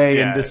walked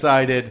away and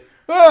decided...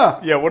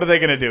 Yeah, what are they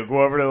going to do?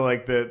 Go over to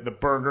like the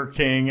Burger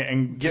King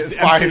and get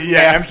empty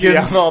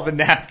out all the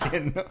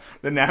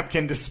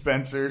napkin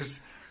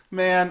dispensers.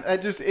 Man,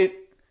 that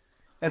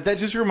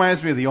just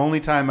reminds me of the only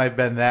time I've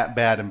been that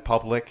bad in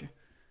public,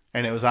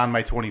 and it was on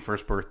my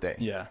 21st birthday.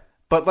 Yeah.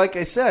 But like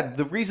I said,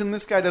 the reason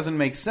this guy doesn't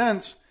make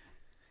sense,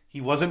 he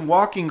wasn't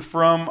walking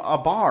from a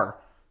bar.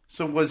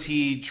 So was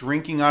he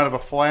drinking out of a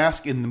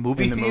flask in the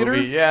movie theater?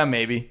 Yeah,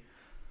 maybe.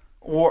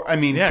 Or, I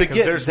mean, to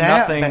get there's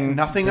that,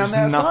 nothing on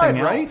that side,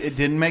 else. Right? It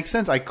didn't make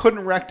sense. I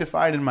couldn't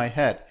rectify it in my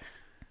head.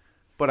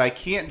 But I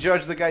can't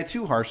judge the guy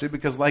too harshly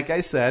because, like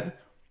I said,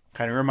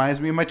 kind of reminds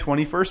me of my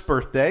 21st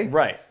birthday.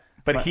 Right.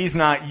 But he's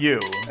not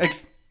you.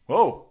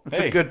 Whoa.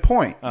 That's a good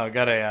point. Oh,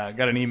 got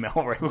an email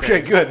right there.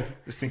 Okay, good.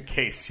 Just in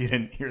case you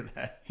didn't hear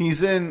that.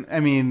 He's in, I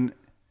mean,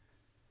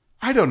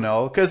 I don't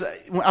know. Because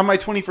on my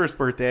 21st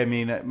birthday, I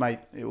mean,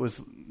 it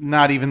was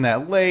not even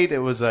that late. It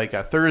was like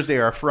a Thursday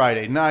or a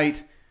Friday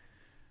night.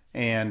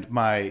 And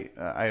I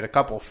had a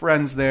couple of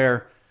friends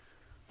there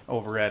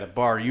over at a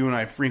bar you and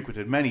I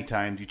frequented many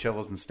times,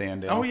 Uccello's and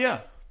Standale. Oh, yeah.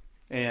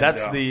 And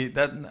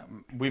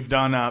we've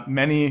done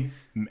many,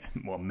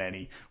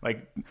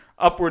 like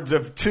upwards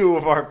of 2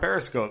 of our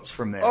Periscopes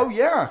from there. Oh,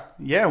 yeah.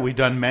 Yeah, we've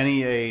done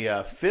many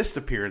fist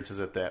appearances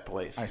at that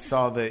place. I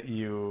saw that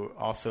you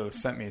also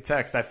sent me a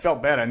text. I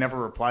felt bad. I never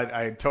replied.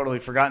 I had totally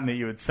forgotten that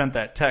you had sent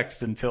that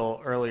text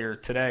until earlier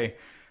today.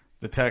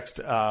 The text,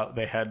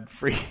 they had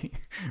free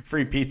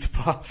pizza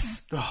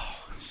puffs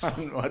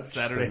on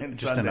Saturday and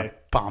just Sunday. An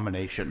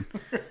abomination.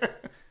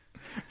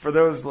 For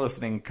those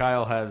listening,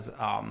 Kyle has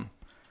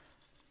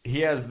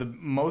he has the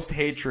most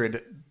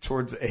hatred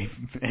towards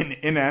an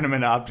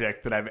inanimate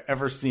object that I've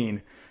ever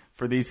seen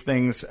for these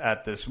things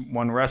at this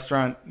one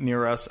restaurant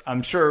near us.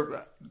 I'm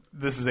sure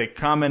this is a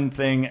common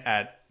thing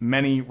at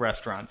many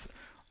restaurants.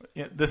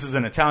 This is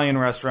an Italian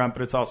restaurant,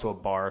 but it's also a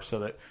bar, so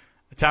that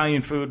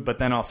Italian food, but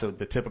then also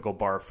the typical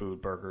bar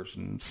food, burgers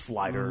and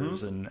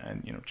sliders and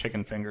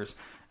chicken fingers.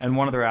 And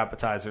one of their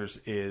appetizers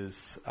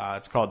is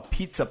it's called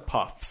pizza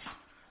puffs.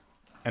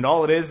 And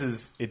all it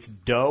is it's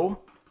dough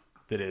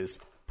that is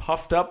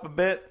puffed up a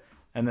bit,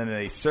 and then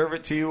they serve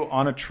it to you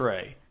on a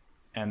tray.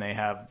 And they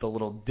have the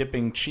little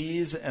dipping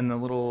cheese and the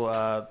little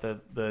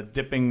the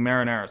dipping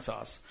marinara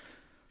sauce.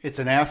 It's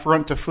an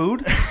affront to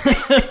food.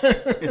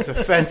 It's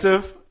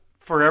offensive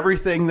for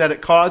everything that it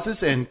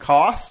causes and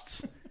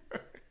costs.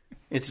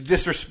 It's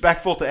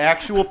disrespectful to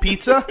actual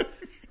pizza.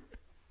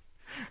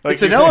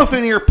 It's an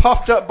elephant ear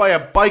puffed up by a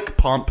bike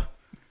pump.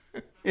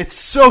 It's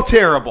so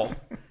terrible.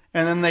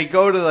 And then they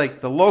go to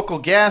the local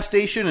gas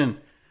station and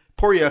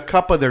pour you a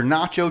cup of their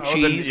nacho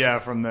cheese.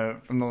 From the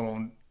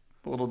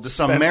little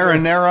dispenser. Some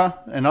marinara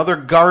and other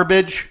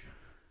garbage.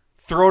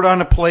 Throw it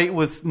on a plate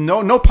with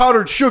no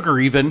powdered sugar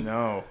even.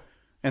 No.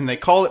 And they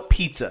call it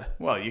pizza.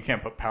 Well, you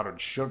can't put powdered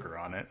sugar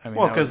on it.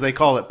 Because they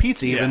call it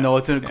pizza even though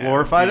it's a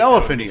glorified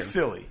elephant ear.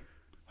 Silly.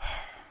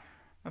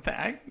 I'm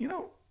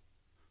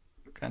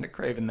kind of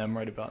craving them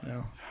right about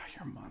now.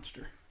 You're a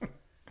monster.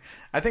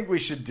 I think we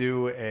should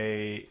do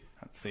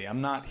let's see,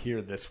 I'm not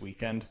here this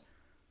weekend,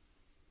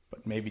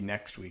 but maybe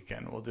next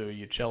weekend we'll do a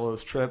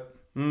Uccello's trip.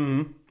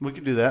 Mm-hmm. We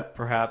could do that.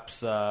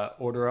 Perhaps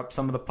order up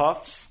some of the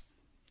puffs.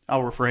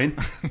 I'll refrain.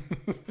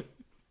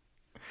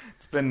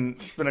 It's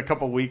been a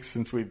couple weeks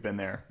since we've been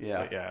there.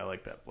 Yeah. But I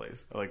like that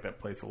place. I like that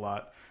place a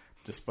lot,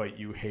 despite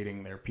you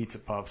hating their pizza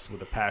puffs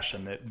with a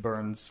passion that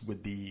burns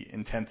with the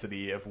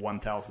intensity of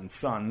 1,000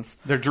 suns.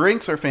 Their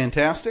drinks are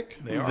fantastic.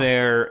 They are.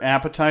 Their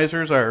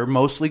appetizers are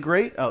mostly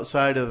great,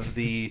 outside of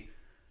the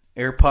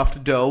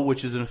air-puffed dough,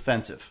 which is an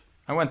offensive.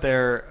 I went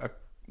there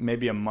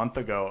maybe a month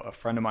ago. A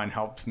friend of mine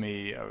helped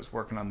me. I was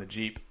working on the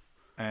Jeep,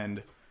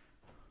 and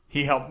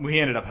he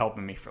ended up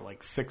helping me for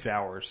 6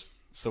 hours.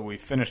 So we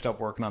finished up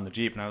working on the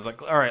Jeep, and I was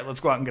like, all right, let's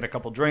go out and get a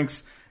couple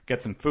drinks,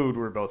 get some food.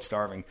 We were both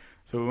starving.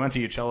 So we went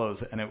to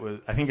Uccello's, and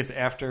I think it's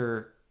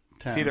after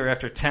 10. It's either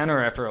after 10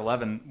 or after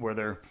 11, where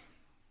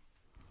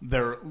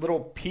they're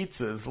little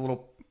pizzas,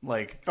 little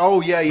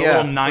oh yeah.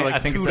 Little I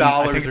think $2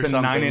 I think or it's a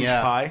something, 9-inch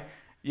pie.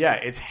 Yeah,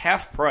 it's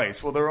half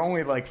price. Well, they're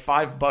only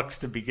 $5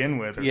 to begin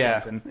with or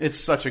something. It's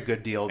such a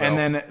good deal, though. And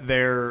then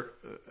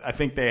I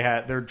think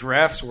their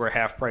drafts were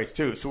half price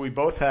too. So we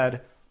both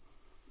had,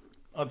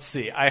 let's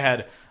see, I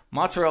had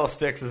mozzarella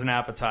sticks as an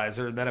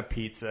appetizer, then a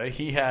pizza.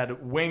 He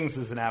had wings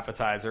as an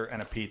appetizer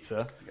and a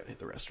pizza. I gotta hit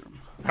the restroom.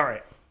 All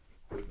right.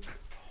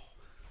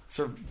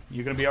 So,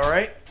 you gonna be all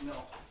right? No.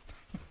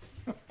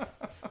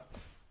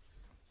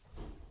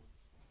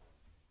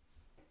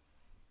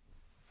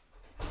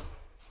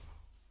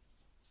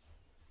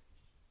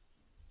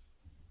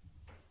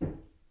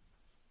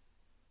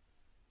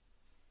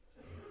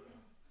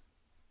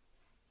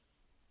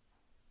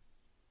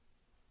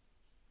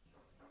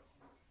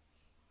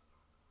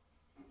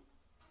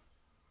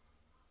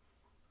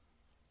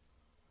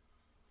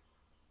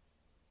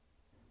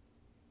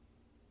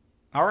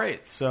 All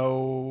right,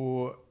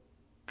 so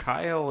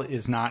Kyle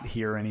is not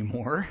here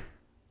anymore.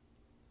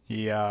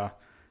 He, as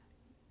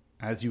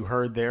you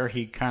heard there,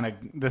 he kind of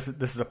this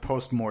is a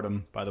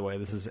post-mortem, by the way.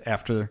 This is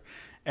after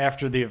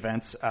the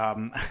events.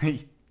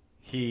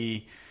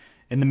 He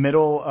in the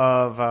middle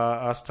of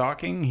us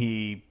talking,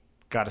 he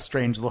got a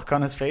strange look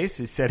on his face.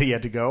 He said he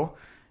had to go.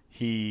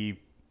 He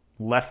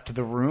left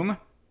the room.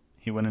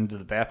 He went into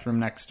the bathroom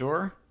next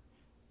door,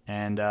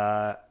 and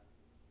I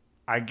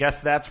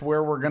guess that's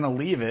where we're gonna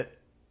leave it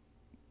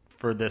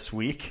for this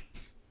week.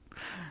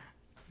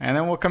 And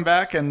then we'll come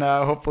back, and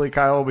hopefully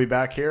Kyle will be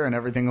back here and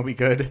everything will be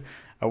good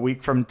a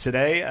week from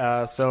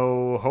today.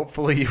 So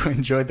hopefully you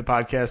enjoyed the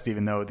podcast,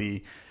 even though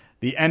the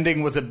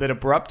ending was a bit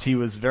abrupt. He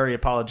was very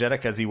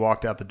apologetic as he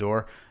walked out the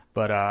door.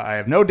 But I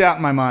have no doubt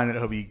in my mind that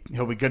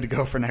he'll be good to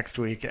go for next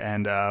week,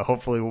 and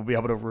hopefully we'll be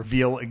able to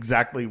reveal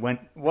exactly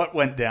what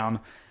went down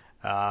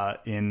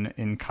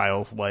in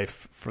Kyle's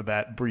life for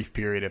that brief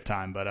period of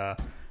time. But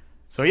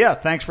so yeah,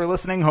 thanks for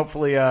listening.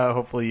 Hopefully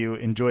you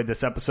enjoyed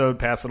this episode.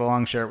 Pass it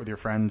along, share it with your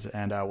friends,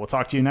 and we'll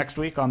talk to you next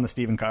week on the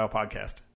Steve and Kyle podcast.